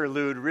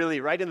interlude,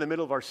 really, right in the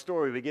middle of our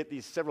story. We get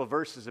these several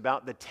verses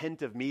about the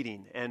tent of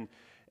meeting.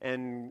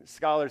 And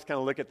scholars kind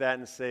of look at that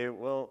and say,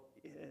 well,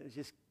 it's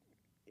just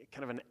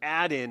kind of an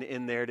add-in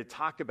in there to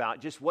talk about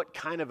just what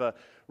kind of a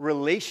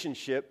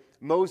relationship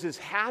Moses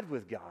had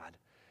with God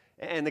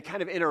and the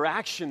kind of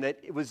interaction that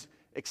it was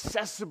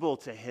accessible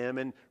to him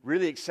and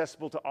really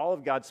accessible to all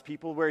of God's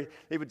people, where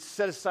they would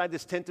set aside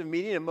this tent of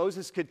meeting and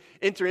Moses could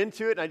enter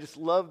into it. And I just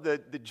love the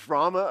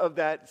drama of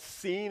that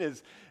scene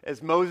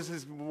as Moses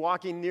is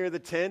walking near the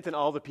tent and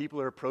all the people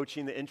are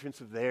approaching the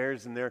entrance of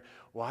theirs and they're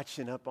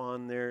watching up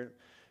on their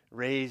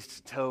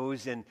raised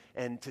toes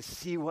and to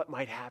see what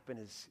might happen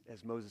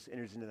as Moses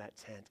enters into that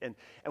tent.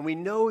 And we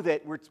know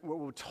that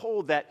we're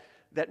told that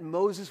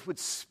Moses would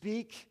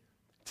speak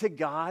to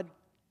God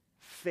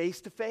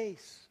face to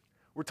face.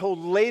 We're told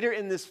later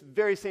in this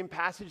very same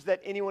passage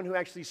that anyone who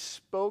actually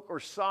spoke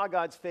or saw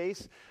God's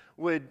face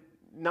would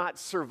not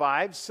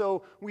survive.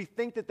 So we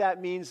think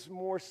that means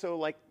more so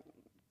like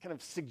kind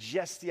of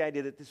suggests the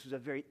idea that this was a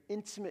very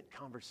intimate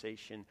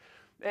conversation.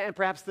 And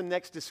perhaps the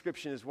next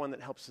description is one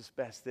that helps us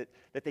best, that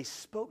they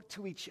spoke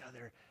to each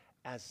other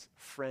as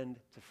friend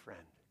to friend.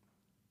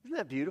 Isn't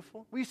that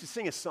beautiful? We used to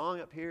sing a song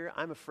up here,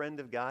 I'm a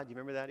friend of God. You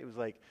remember that? It was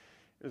like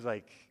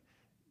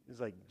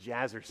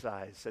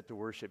jazzercise set to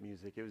worship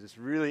music. It was this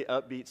really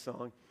upbeat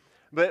song.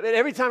 But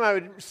every time I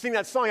would sing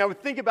that song, I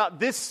would think about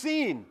this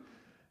scene,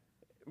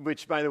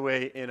 which, by the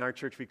way, in our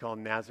church we call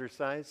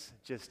Nazarcise,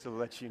 just to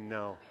let you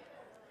know.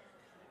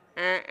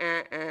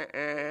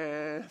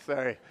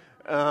 Sorry.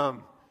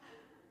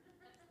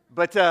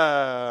 But,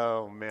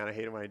 oh man, I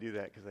hate it when I do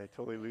that because I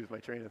totally lose my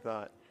train of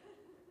thought.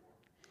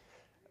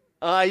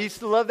 I used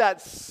to love that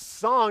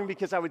song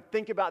because I would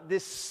think about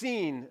this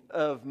scene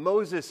of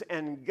Moses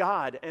and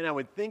God, and I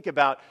would think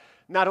about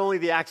not only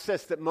the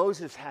access that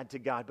Moses had to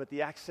God, but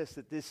the access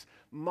that this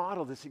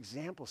model, this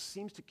example,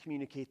 seems to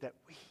communicate that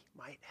we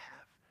might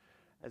have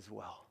as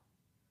well.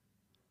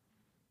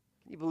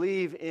 Can you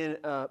believe in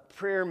a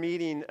prayer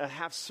meeting, a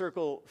half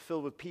circle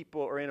filled with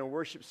people, or in a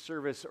worship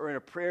service, or in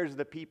a prayers of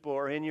the people,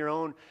 or in your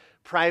own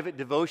private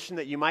devotion,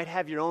 that you might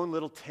have your own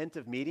little tent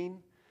of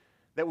meeting?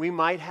 That we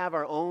might have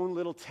our own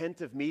little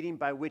tent of meeting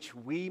by which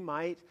we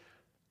might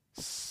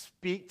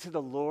speak to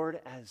the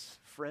Lord as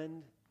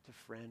friend to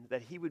friend,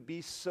 that He would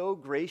be so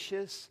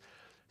gracious,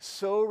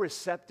 so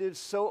receptive,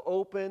 so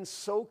open,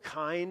 so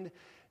kind,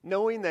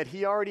 knowing that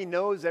He already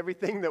knows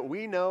everything that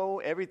we know,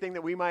 everything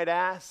that we might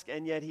ask,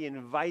 and yet He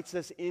invites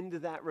us into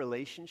that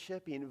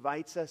relationship. He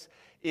invites us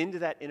into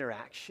that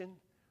interaction.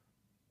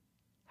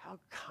 How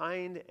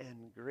kind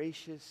and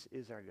gracious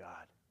is our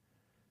God,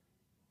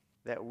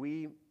 that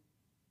we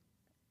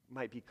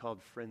might be called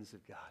friends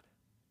of God,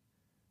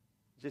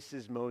 just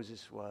as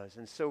Moses was.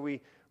 And so we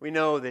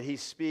know that he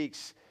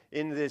speaks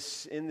in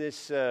this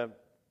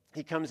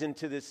he comes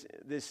into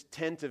this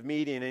tent of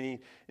meeting, and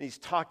he's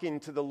talking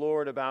to the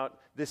Lord about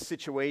this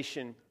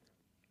situation,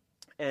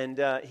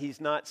 and he's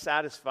not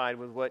satisfied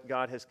with what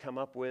God has come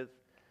up with.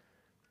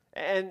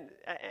 And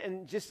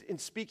just in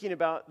speaking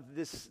about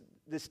this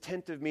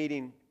tent of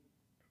meeting,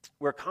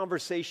 where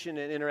conversation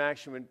and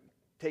interaction would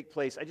take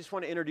place, I just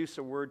want to introduce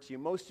a word to you.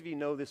 Most of you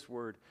know this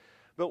word,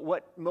 but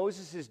what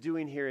Moses is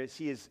doing here is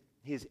he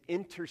is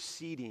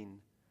interceding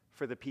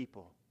for the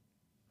people.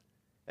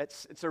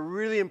 It's a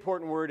really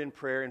important word in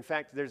prayer. In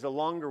fact, there's a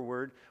longer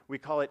word. We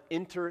call it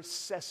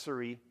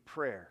intercessory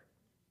prayer.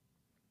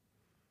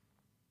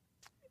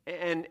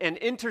 And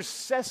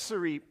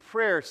intercessory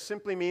prayer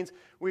simply means,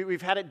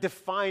 we've had it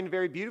defined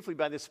very beautifully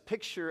by this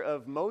picture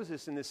of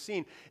Moses in this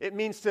scene. It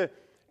means to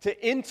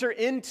enter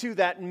into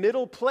that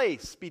middle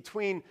place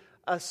between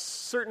a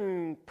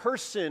certain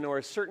person or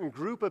a certain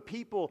group of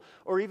people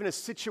or even a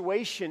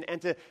situation, and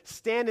to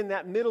stand in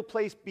that middle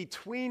place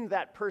between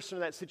that person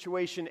or that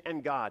situation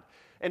and God,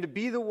 and to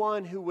be the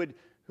one who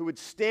would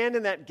stand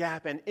in that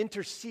gap and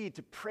intercede,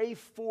 to pray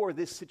for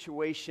this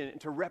situation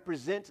and to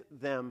represent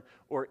them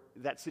or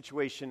that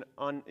situation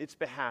on its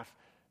behalf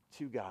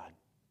to God.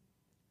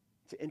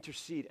 To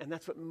intercede. And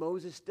that's what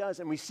Moses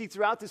does. And we see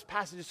throughout this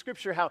passage of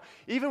Scripture how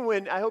even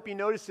when, I hope you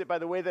noticed it by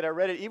the way that I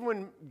read it, even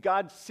when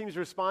God seems to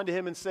respond to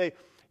him and say,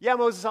 yeah,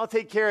 Moses, I'll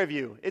take care of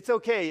you. It's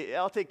okay.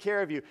 I'll take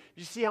care of you.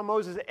 You see how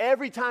Moses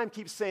every time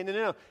keeps saying,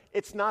 no,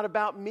 it's not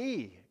about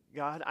me,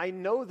 God. I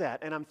know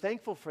that, and I'm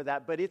thankful for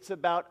that, but it's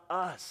about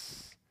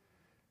us.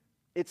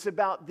 It's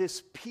about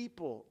this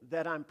people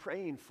that I'm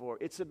praying for.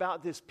 It's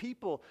about this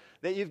people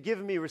that you've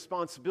given me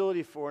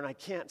responsibility for, and I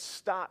can't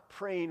stop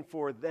praying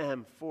for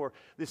them, for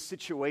this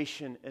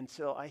situation,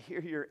 until I hear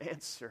your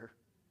answer.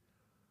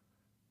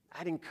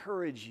 I'd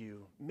encourage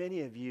you, many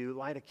of you,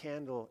 light a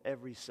candle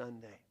every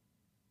Sunday.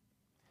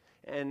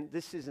 And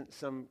this isn't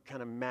some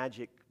kind of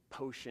magic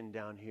potion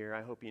down here.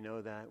 I hope you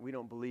know that. We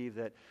don't believe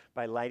that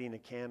by lighting a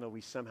candle we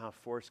somehow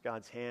force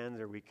God's hands,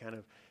 or we kind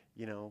of,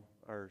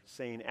 are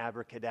saying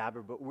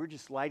abracadabra, but we're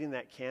just lighting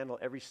that candle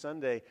every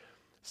Sunday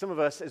Some of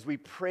us, as we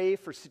pray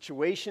for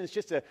situations,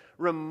 just a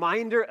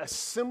reminder, a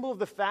symbol of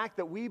the fact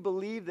that we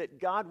believe that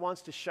God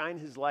wants to shine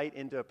his light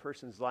into a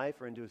person's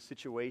life or into a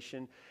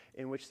situation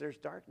in which there's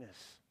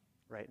darkness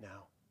right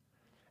now.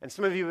 And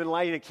some of you have been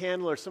lighting a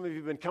candle, or some of you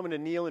have been coming to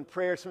kneel in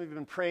prayer. Some of you have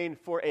been praying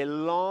for a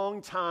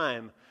long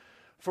time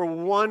for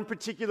one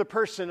particular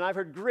person. And I've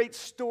heard great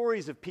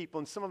stories of people,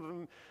 and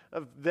some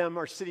of them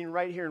are sitting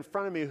right here in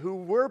front of me, who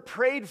were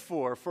prayed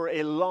for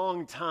a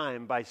long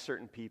time by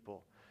certain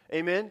people.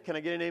 Amen? Can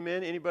I get an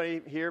amen?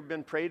 Anybody here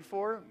been prayed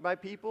for by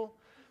people?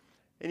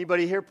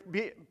 Anybody here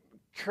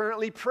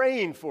currently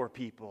praying for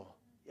people?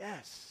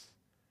 Yes.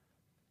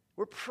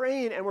 We're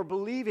praying and we're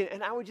believing,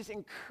 and I would just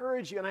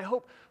encourage you, and I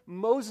hope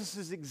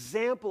Moses'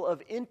 example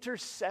of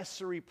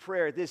intercessory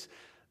prayer, this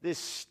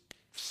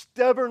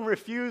stubborn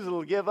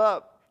refusal to give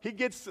up, he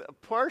gets a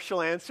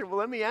partial answer. Well,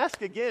 let me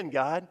ask again,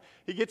 God.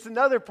 He gets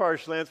another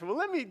partial answer. Well,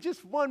 let me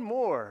just one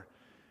more.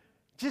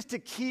 Just to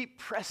keep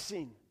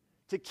pressing,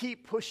 to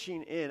keep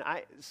pushing in.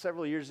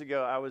 Several years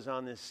ago, I was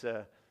on this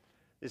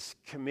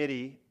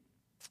committee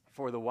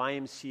for the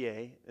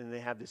YMCA, and they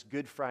have this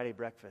Good Friday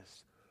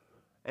breakfast.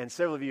 And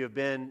several of you have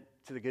been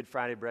to the Good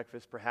Friday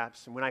breakfast,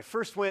 perhaps. And when I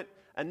first went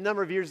a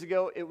number of years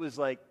ago, it was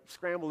like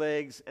scrambled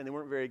eggs, and they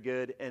weren't very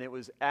good. And it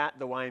was at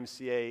the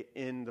YMCA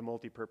in the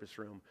multipurpose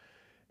room.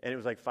 And it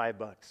was like $5.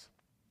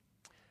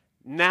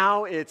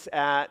 Now it's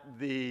at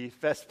the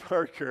Fest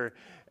Parker,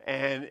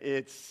 and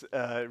it's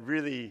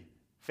really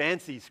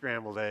fancy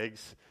scrambled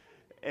eggs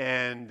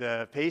and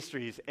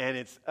pastries, and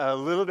it's a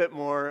little bit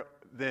more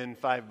than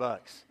 $5.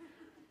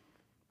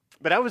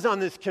 But I was on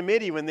this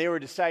committee when they were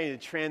deciding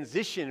to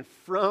transition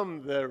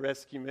from the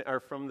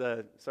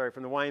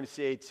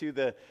YMCA to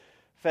the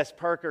Fest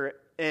Parker,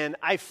 and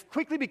I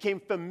quickly became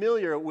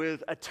familiar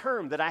with a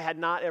term that I had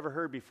not ever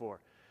heard before.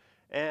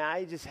 And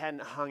I just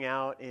hadn't hung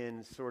out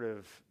in sort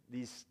of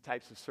these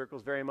types of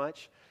circles very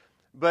much.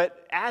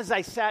 But as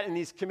I sat in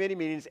these committee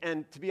meetings,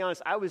 and to be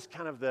honest, I was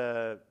kind of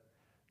the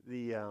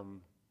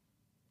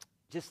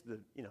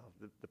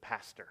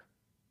pastor.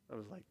 I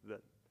was like the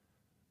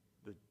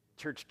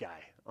church guy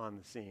on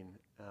the scene.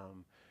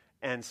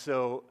 And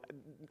so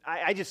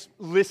I just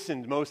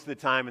listened most of the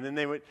time, and then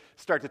they would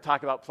start to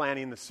talk about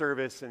planning the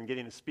service and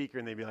getting a speaker,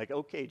 and they'd be like,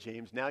 okay,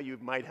 James, now you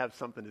might have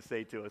something to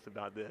say to us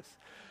about this.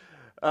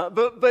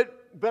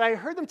 But I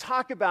heard them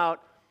talk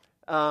about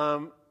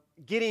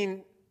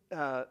getting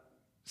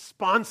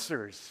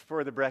sponsors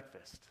for the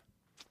breakfast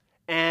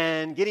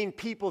and getting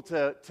people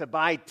to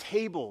buy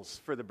tables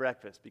for the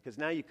breakfast, because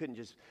now you couldn't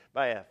just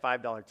buy a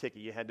 $5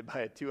 ticket. You had to buy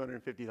a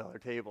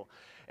 $250 table.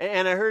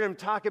 And I heard them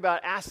talk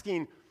about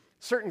asking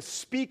certain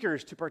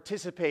speakers to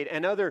participate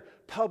and other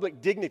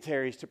public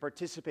dignitaries to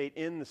participate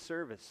in the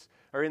service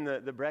or in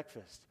the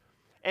breakfast.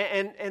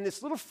 And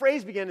this little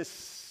phrase began to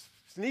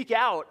sneak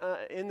out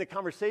in the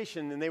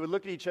conversation, and they would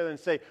look at each other and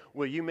say,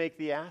 will you make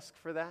the ask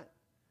for that?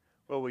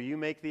 Well, will you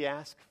make the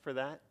ask for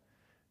that?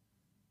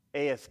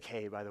 ASK,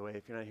 by the way,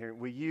 if you're not hearing.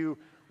 Will you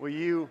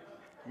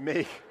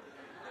make,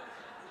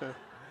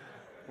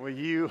 will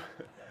you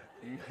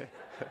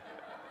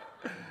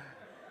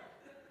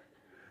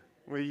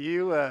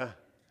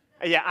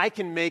yeah, I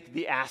can make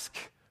the ask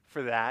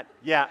for that.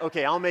 Yeah,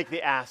 okay, I'll make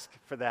the ask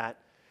for that.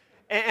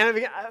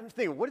 And I'm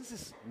thinking, what is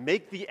this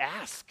make the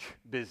ask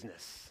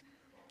business?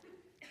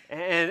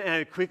 And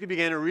I quickly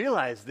began to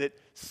realize that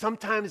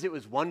sometimes it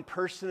was one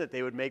person that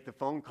they would make the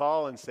phone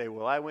call and say,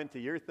 well, I went to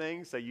your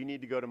thing, so you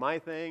need to go to my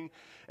thing.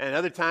 And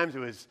other times it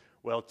was,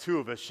 well, two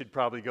of us should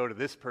probably go to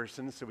this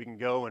person so we can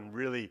go and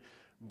really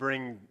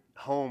bring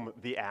home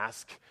the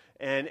ask.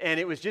 And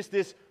it was just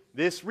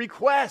this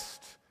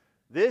request,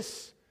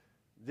 this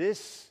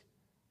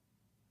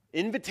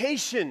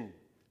invitation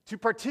to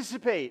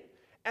participate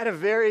at a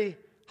very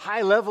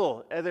high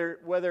level,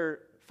 whether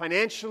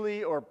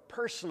financially or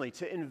personally,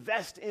 to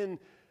invest in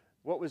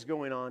what was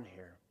going on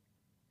here.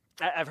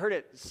 I've heard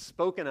it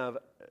spoken of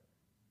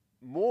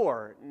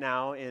more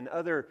now in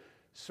other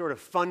sort of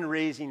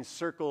fundraising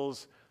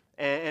circles.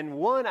 And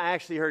one I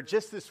actually heard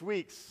just this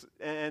week,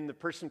 and the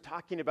person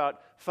talking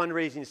about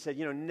fundraising said,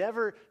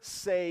 never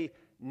say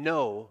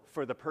no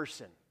for the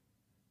person.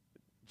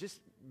 Just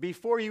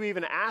before you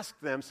even ask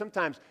them,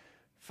 sometimes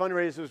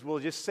fundraisers will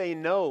just say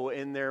no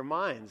in their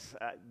minds.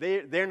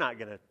 They're not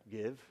going to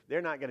give.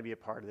 They're not going to be a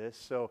part of this.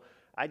 So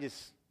I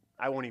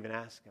won't even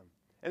ask them.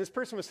 And this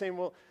person was saying,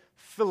 well,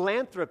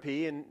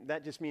 philanthropy, and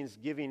that just means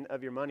giving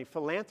of your money.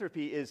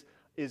 Philanthropy is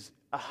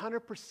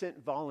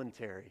 100%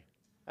 voluntary.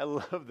 I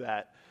love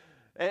that.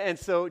 And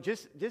so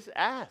just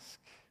ask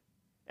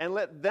and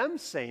let them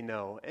say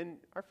no. And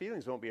our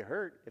feelings won't be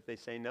hurt if they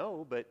say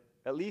no, but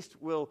at least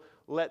we'll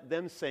let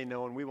them say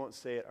no and we won't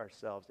say it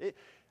ourselves.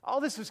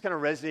 All this was kind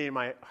of resonating in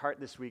my heart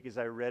this week as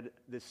I read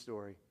this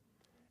story.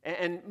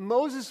 And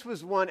Moses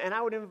was one, and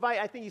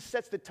I think he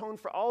sets the tone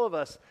for all of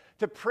us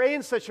to pray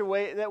in such a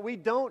way that we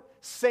don't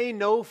say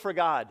no for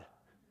God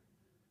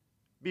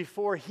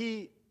before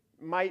he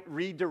might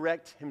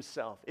redirect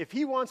himself. If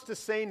he wants to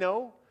say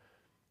no,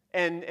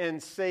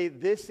 and say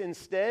this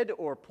instead,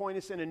 or point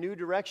us in a new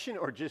direction,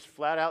 or just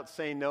flat out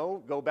say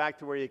no, go back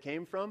to where you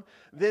came from,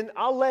 then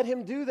I'll let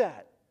him do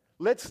that.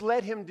 Let's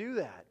let him do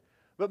that.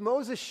 But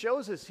Moses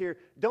shows us here,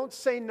 don't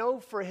say no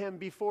for him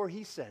before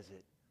he says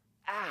it.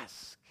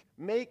 Ask.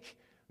 Make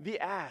the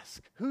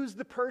ask. Who's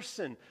the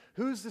person?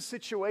 Who's the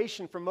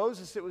situation? For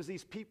Moses, it was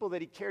these people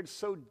that he cared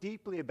so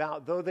deeply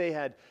about, though they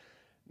had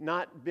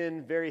not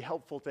been very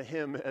helpful to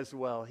him as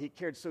well. He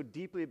cared so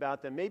deeply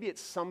about them. Maybe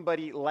it's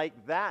somebody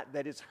like that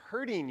is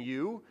hurting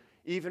you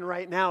even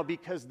right now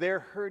because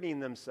they're hurting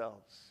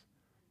themselves.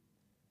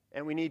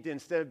 And we need to,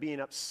 instead of being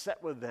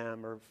upset with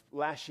them or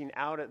lashing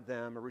out at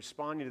them or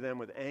responding to them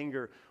with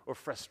anger or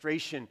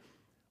frustration,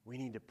 we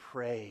need to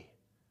pray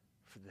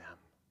for them.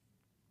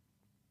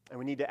 And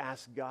we need to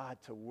ask God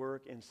to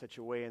work in such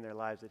a way in their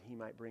lives that he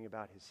might bring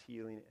about his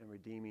healing and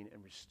redeeming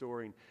and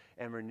restoring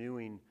and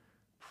renewing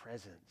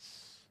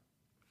presence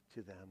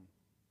to them.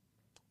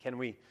 Can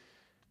we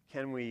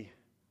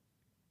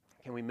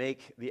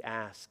make the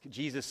ask?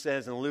 Jesus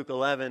says in Luke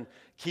 11,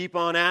 keep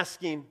on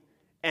asking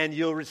and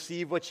you'll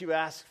receive what you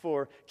ask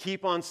for.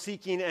 Keep on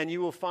seeking and you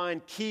will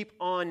find. Keep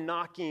on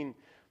knocking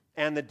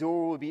and the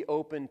door will be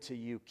open to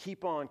you.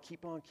 Keep on,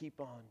 keep on, keep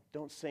on.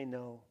 Don't say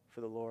no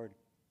for the Lord.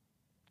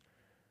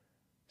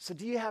 So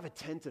do you have a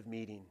tent of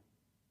meeting?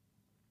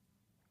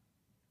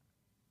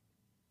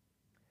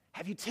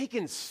 Have you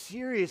taken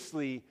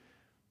seriously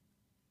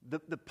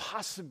the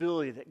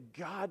possibility that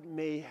God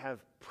may have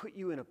put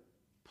you in a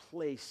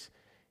place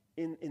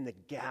in the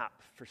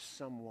gap for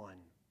someone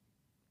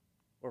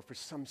or for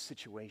some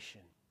situation?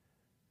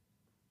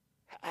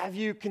 Have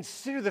you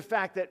considered the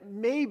fact that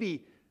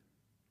maybe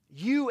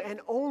you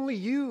and only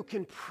you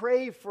can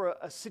pray for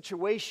a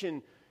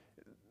situation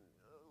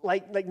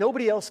like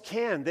nobody else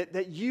can,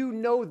 that you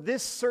know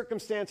this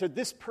circumstance or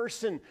this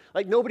person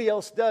like nobody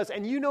else does,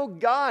 and you know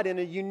God in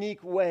a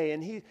unique way,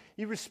 and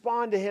you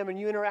respond to him and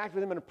you interact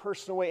with him in a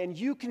personal way, and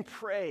you can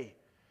pray.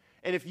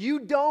 And if you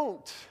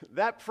don't,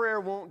 that prayer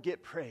won't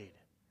get prayed.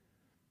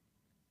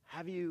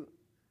 Have you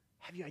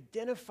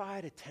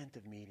identified a tent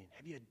of meeting?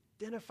 Have you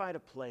identified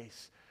a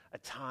place, a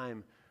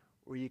time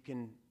where you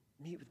can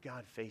meet with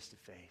God face to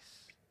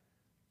face?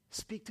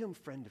 Speak to him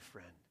friend to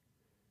friend.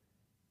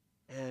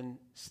 And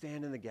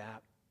stand in the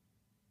gap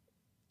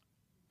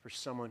for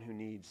someone who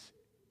needs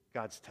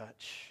God's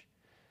touch.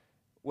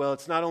 Well,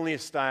 it's not only a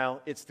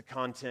style, it's the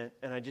content.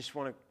 And I just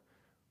want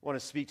to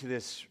speak to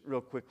this real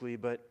quickly.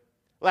 But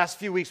last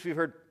few weeks we've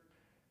heard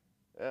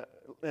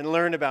and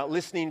learned about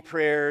listening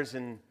prayers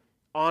and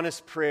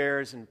honest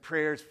prayers and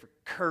prayers for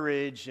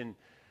courage. And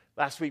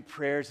last week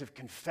prayers of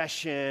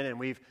confession. And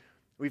we've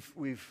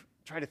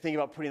tried to think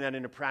about putting that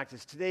into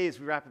practice. Today, as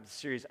we wrap up the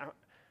series,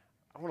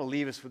 I want to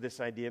leave us with this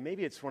idea.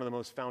 Maybe it's one of the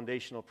most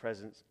foundational prayers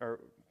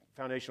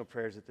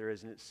that there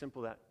is, and it's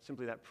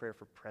simply that prayer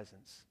for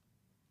presence.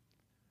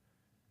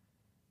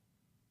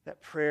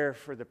 That prayer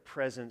for the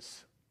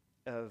presence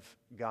of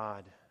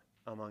God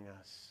among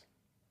us.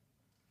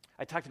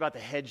 I talked about the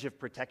hedge of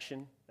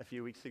protection a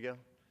few weeks ago.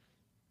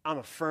 I'm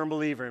a firm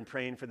believer in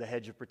praying for the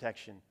hedge of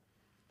protection.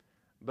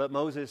 But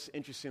Moses,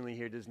 interestingly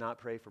here, does not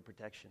pray for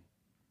protection.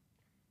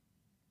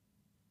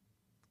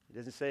 He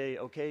doesn't say,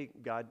 okay,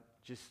 God,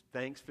 just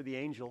thanks for the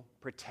angel.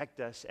 Protect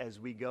us as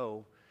we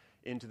go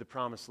into the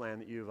promised land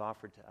that you have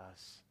offered to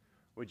us.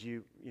 Would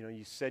you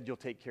said you'll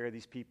take care of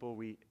these people.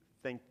 We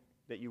think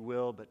that you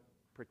will, but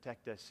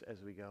protect us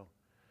as we go.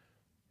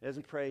 He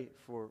doesn't pray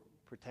for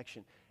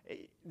protection.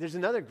 There's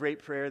another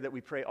great prayer that we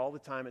pray all the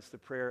time. It's the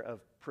prayer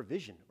of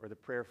provision, or the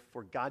prayer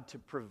for God to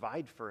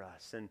provide for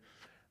us. And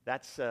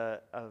that's a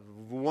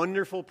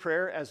wonderful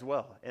prayer as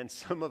well. And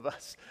some of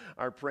us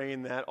are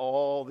praying that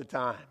all the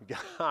time.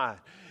 God,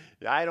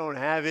 I don't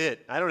have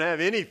it. I don't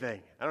have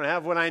anything. I don't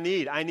have what I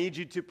need. I need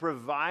you to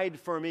provide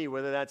for me,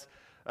 whether that's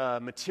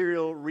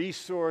material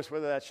resource,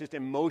 whether that's just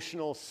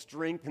emotional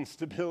strength and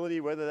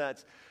stability, whether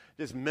that's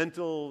just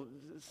mental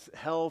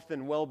health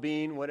and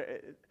well-being,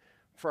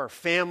 for our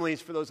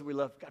families, for those that we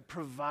love. God,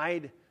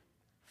 provide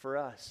for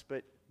us.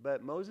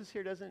 But Moses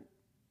here doesn't,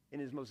 in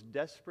his most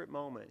desperate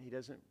moment, he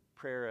doesn't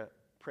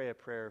pray a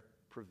prayer of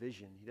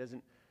provision. He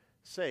doesn't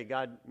say,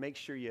 God, make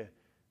sure you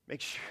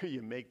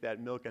make that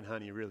milk and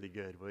honey really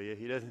good, will you?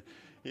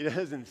 He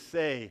doesn't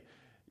say,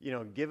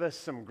 give us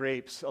some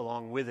grapes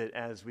along with it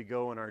as we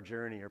go on our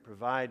journey, or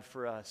provide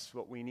for us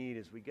what we need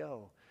as we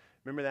go.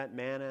 Remember that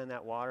manna and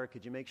that water?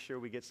 Could you make sure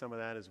we get some of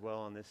that as well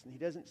on this? And he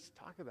doesn't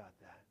talk about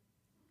that.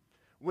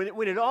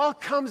 When it all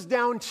comes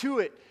down to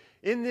it,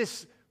 in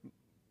this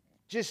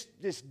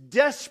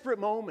desperate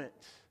moment,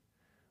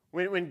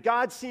 when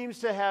God seems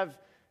to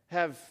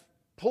have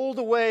pulled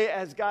away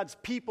as God's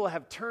people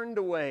have turned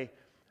away,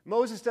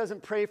 Moses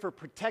doesn't pray for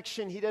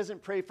protection. He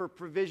doesn't pray for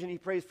provision. He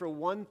prays for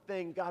one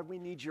thing. God, we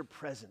need your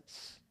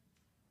presence.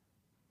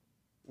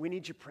 We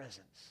need your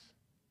presence.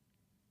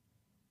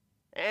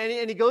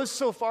 And he goes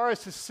so far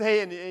as to say,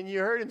 and you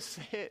heard him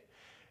say it,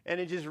 and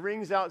it just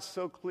rings out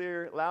so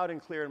clear, loud and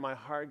clear in my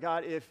heart.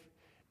 God,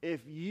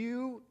 if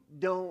you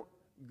don't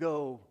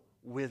go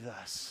with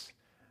us,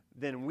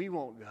 then we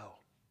won't go.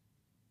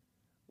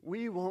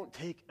 We won't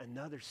take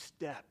another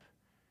step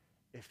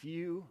if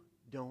you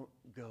don't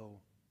go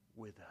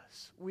with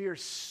us. We are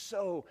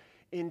so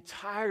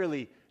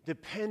entirely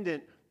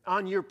dependent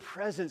on your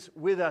presence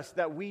with us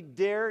that we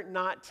dare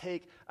not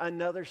take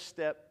another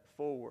step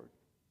forward.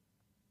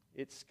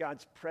 It's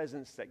God's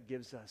presence that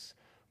gives us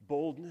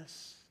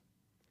boldness.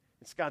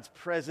 It's God's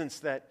presence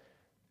that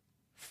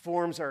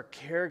forms our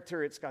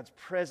character. It's God's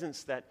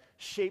presence that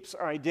shapes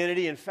our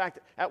identity. In fact,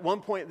 at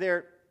one point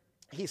there,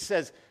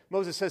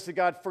 Moses says to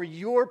God, "For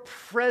your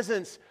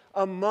presence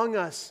among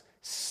us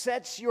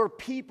sets your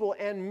people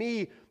and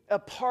me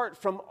apart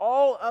from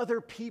all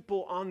other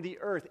people on the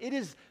earth." It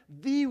is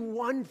the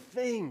one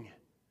thing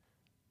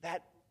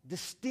that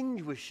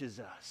distinguishes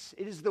us.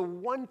 It is the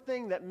one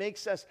thing that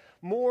makes us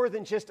more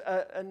than just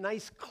a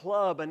nice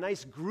club, a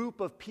nice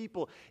group of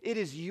people. It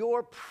is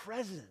your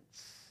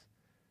presence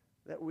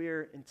that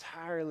we're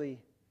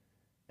entirely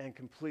and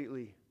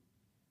completely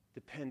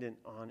dependent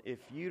on. If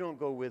you don't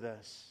go with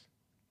us,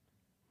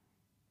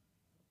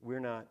 we're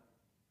not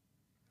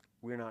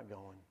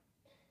going.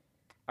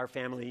 Our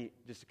family,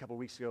 just a couple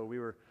weeks ago, we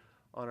were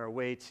on our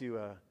way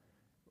to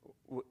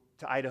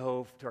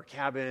Idaho, to our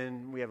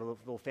cabin. We have a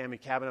little family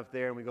cabin up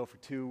there, and we go for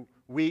 2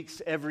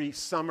 weeks every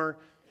summer.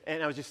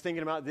 And I was just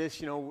thinking about this,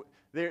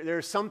 there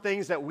are some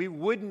things that we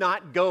would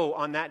not go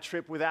on that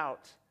trip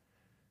without.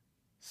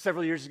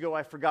 Several years ago,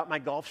 I forgot my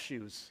golf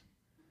shoes.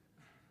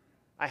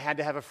 I had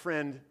to have a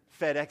friend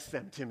FedEx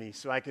them to me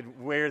so I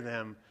could wear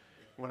them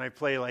when I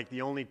play like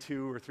the only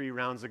 2 or 3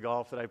 rounds of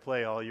golf that I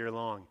play all year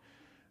long.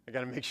 I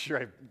got to make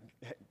sure I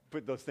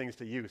put those things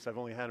to use. I've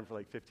only had them for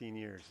like 15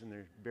 years, and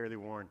they're barely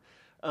worn.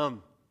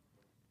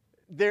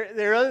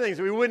 There are other things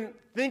we wouldn't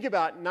think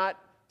about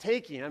not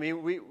taking. I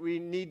mean, we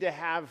need to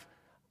have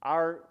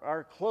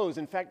our clothes.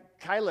 In fact,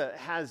 Kyla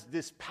has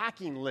this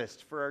packing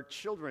list for our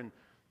children,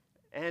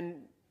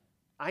 and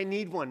I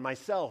need one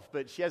myself,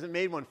 but she hasn't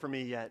made one for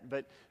me yet.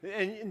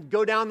 And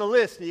go down the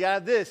list, and you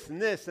got this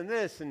and this and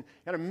this, and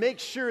got to make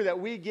sure that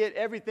we get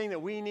everything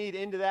that we need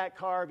into that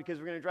car because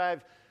we're going to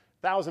drive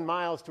 1,000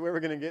 miles to where we're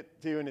going to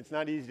get to, and it's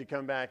not easy to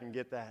come back and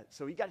get that.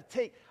 So you got to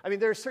take. I mean,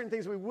 there are certain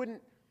things we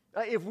wouldn't.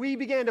 If we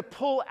began to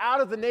pull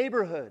out of the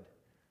neighborhood,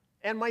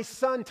 and my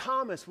son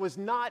Thomas was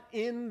not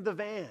in the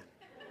van,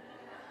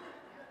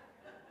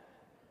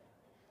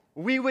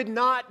 we would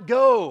not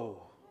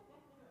go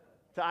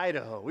to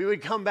Idaho. We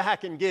would come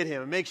back and get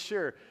him and make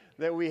sure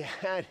that we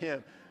had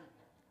him.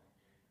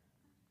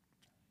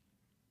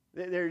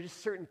 There are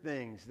just certain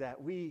things that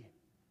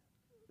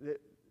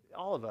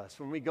all of us,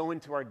 when we go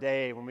into our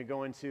day, when we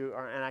go into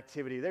an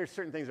activity, there are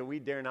certain things that we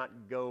dare not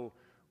go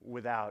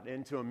without.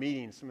 Into a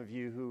meeting, some of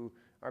you who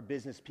are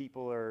business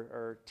people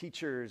or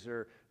teachers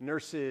or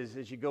nurses,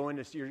 as you go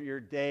into your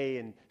day,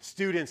 and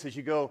students as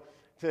you go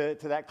to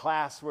that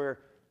class where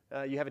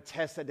you have a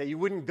test that day, you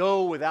wouldn't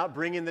go without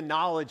bringing the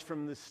knowledge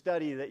from the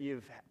study that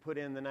you've put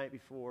in the night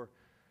before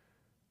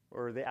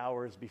or the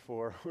hours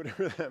before,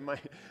 whatever that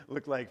might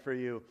look like for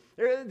you.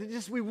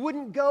 We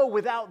wouldn't go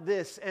without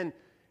this, and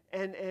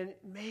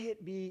may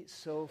it be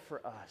so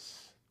for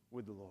us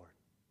with the Lord.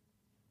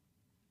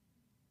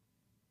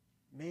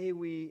 May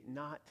we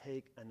not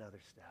take another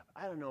step.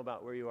 I don't know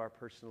about where you are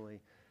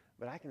personally,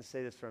 but I can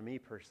say this for me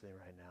personally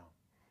right now.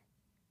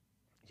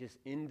 Just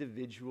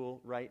individual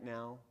right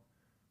now.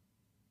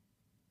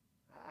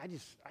 I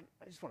just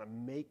want to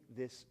make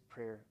this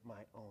prayer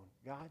my own.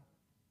 God,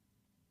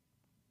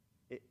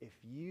 if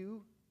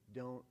you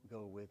don't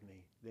go with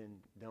me, then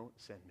don't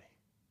send me.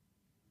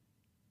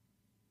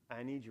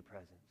 I need your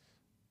presence.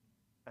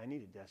 I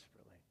need it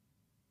desperately.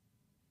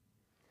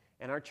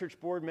 And our church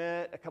board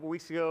met a couple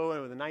weeks ago, and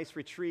it was a nice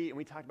retreat, and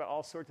we talked about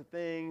all sorts of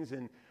things,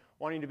 and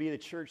wanting to be the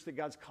church that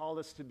God's called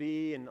us to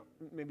be, and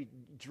maybe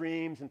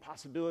dreams and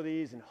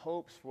possibilities and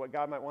hopes for what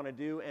God might want to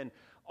do. And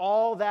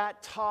all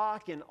that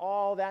talk and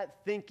all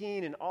that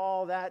thinking and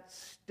all that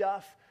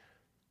stuff,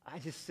 I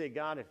just say,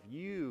 God, if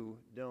you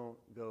don't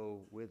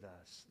go with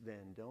us,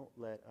 then don't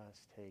let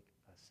us take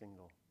a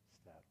single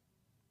step.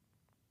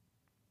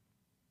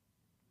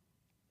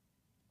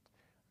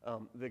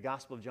 The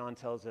Gospel of John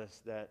tells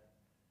us that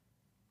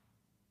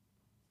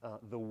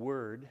the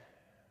Word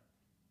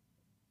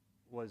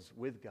was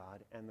with God,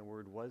 and the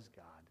Word was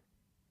God.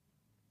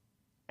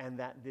 And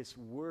that this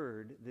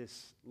Word,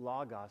 this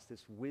Logos,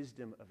 this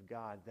wisdom of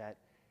God,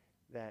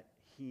 that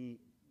He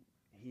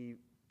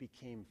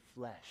became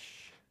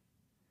flesh,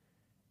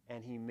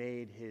 and He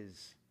made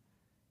His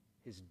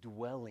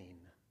dwelling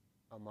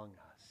among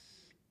us.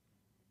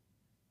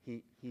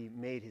 He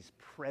made His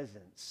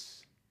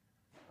presence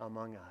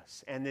among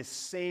us. And this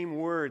same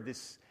Word,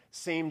 this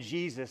same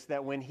Jesus,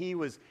 that when He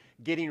was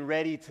getting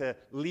ready to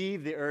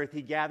leave the earth,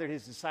 He gathered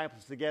His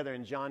disciples together.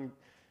 And John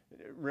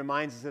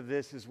reminds us of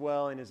this as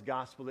well in his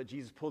gospel, that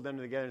Jesus pulled them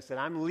together and said,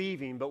 I'm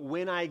leaving, but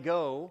when I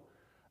go,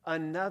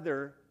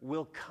 another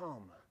will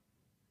come.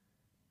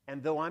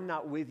 And though I'm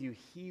not with you,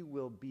 He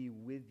will be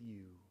with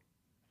you.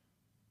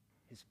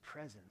 His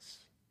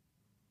presence,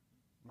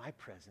 my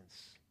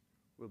presence,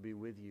 will be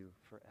with you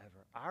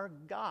forever. Our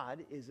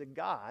God is a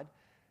God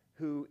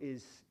who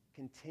is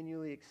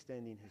continually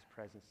extending his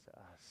presence to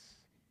us.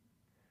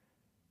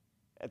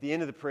 At the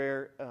end of the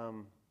prayer,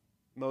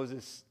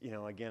 Moses,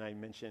 again, I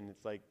mentioned,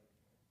 it's like,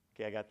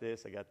 okay, I got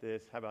this,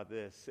 how about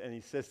this? And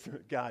he says to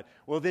God,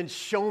 well, then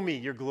show me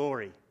your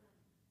glory.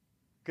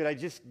 Could I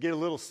just get a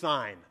little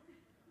sign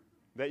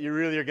that you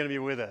really are going to be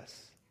with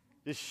us?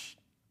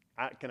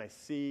 Can I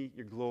see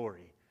your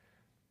glory?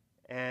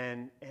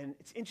 And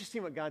it's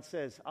interesting what God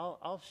says.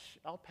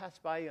 I'll pass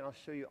by you and I'll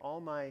show you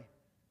all my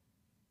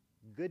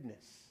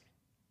goodness.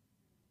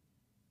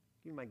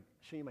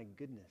 Show you my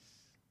goodness.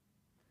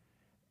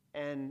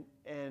 And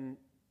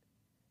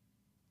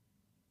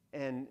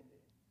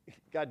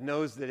God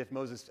knows that if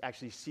Moses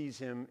actually sees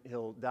him,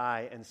 he'll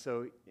die. And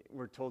so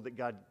we're told that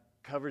God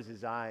covers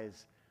his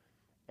eyes,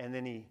 and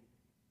then he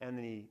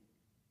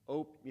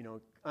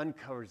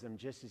uncovers them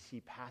just as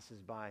he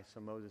passes by, so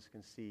Moses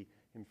can see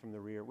him from the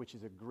rear, which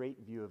is a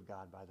great view of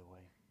God, by the way.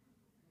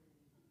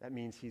 That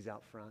means he's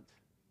out front.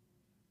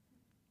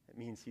 It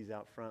means he's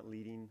out front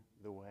leading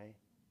the way.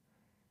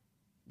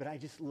 But I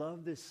just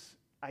love this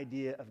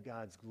idea of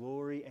God's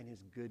glory and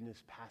his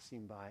goodness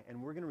passing by.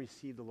 And we're going to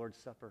receive the Lord's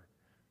Supper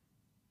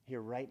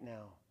here right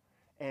now.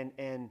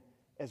 And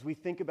as we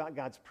think about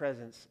God's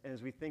presence, and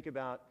as we think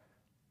about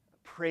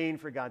praying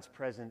for God's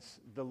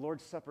presence, the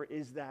Lord's Supper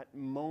is that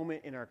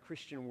moment in our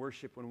Christian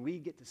worship when we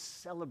get to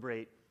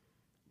celebrate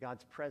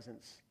God's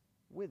presence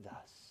with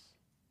us.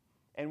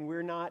 And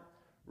we're not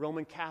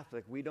Roman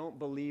Catholic. We don't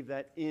believe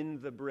that in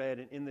the bread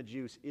and in the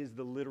juice is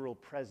the literal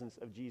presence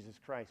of Jesus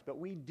Christ. But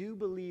we do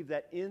believe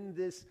that in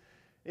this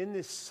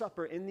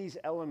supper, in these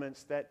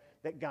elements, that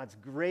God's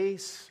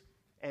grace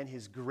and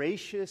his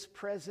gracious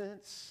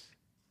presence,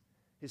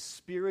 his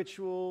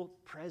spiritual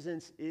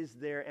presence is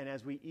there. And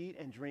as we eat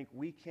and drink,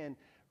 we can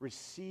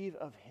receive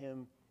of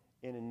him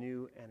in a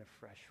new and a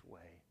fresh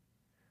way.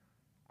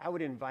 I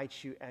would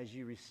invite you, as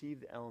you receive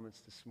the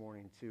elements this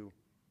morning, to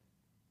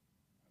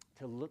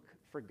look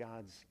for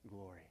God's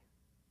glory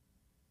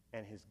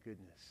and his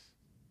goodness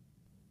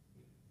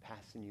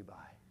passing you by,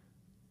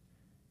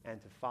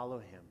 and to follow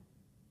him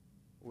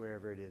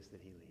wherever it is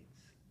that he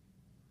leads.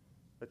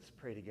 Let's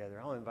pray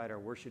together. I'll invite our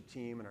worship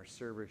team and our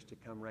servers to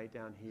come right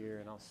down here,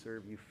 and I'll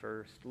serve you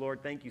first.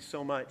 Lord, thank you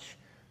so much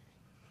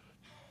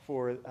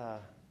for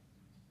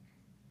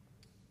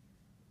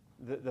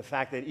the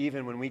fact that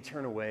even when we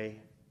turn away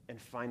and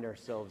find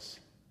ourselves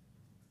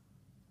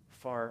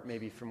far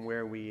maybe from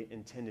where we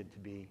intended to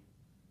be,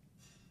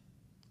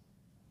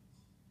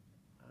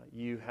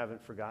 you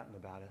haven't forgotten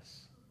about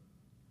us.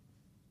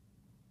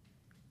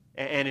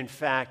 And in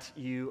fact,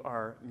 you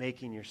are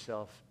making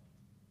yourself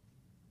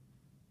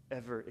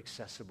ever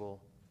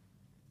accessible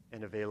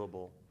and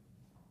available.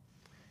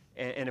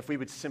 And if we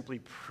would simply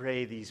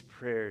pray these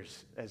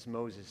prayers as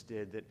Moses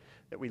did,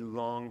 that we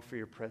long for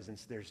your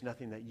presence, there's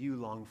nothing that you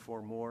long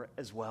for more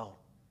as well,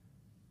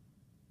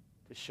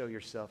 to show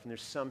yourself. And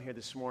there's some here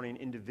this morning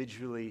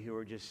individually who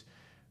are just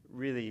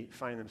really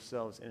finding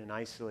themselves in an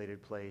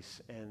isolated place,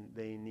 and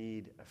they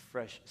need a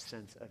fresh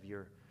sense of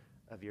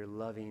your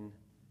loving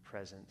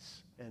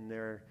presence. And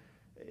there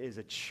is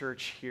a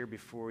church here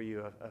before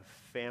you, a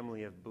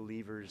family of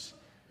believers,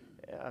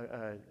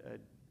 a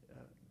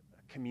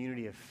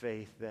community of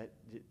faith that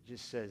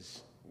just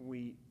says,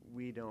 we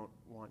don't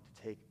want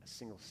to take a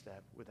single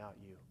step without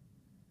you.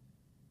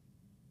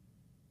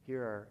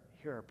 Hear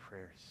our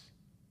prayers,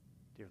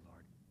 dear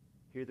Lord.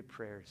 Hear the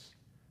prayers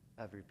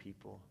of your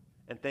people.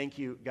 And thank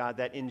you, God,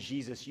 that in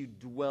Jesus you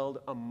dwelled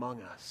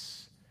among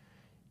us.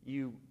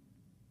 You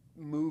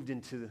moved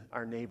into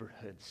our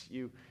neighborhoods.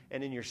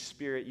 And in your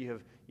Spirit, you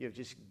have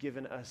just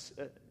given us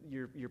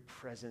your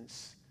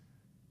presence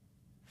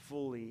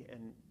fully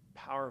and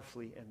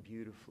powerfully and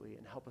beautifully,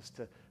 and help us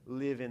to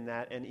live in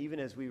that. And even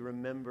as we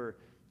remember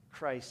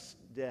Christ's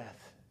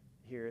death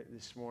here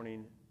this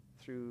morning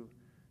through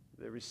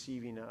the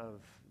receiving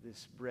of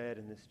this bread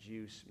and this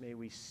juice, may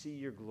we see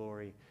your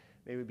glory.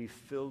 May we be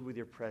filled with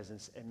your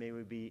presence, and may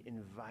we be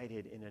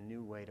invited in a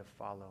new way to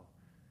follow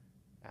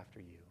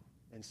after you.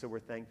 And so we're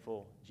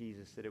thankful,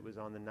 Jesus, that it was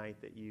on the night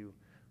that you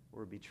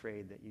were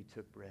betrayed that you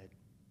took bread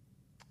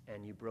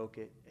and you broke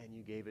it and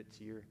you gave it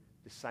to your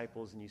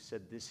disciples, and you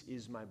said, "This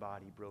is my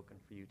body broken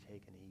for you.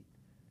 Take and eat."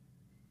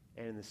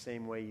 And in the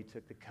same way, you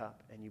took the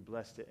cup and you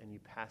blessed it and you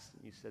passed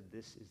it, and you said,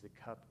 "This is the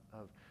cup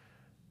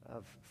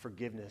of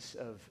forgiveness,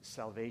 of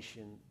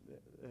salvation.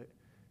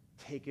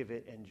 Take of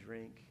it and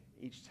drink.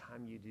 Each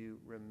time you do,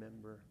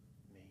 remember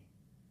me."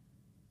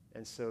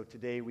 And so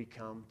today we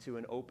come to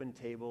an open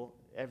table,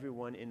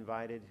 everyone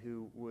invited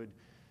who would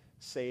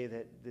say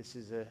that this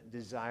is a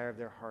desire of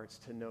their hearts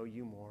to know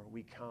you more.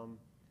 We come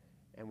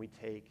and we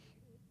take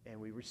and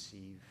we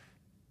receive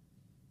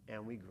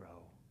and we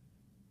grow,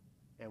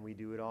 and we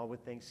do it all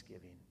with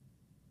thanksgiving.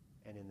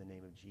 And in the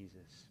name of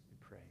Jesus, we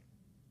pray.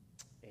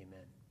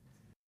 Amen.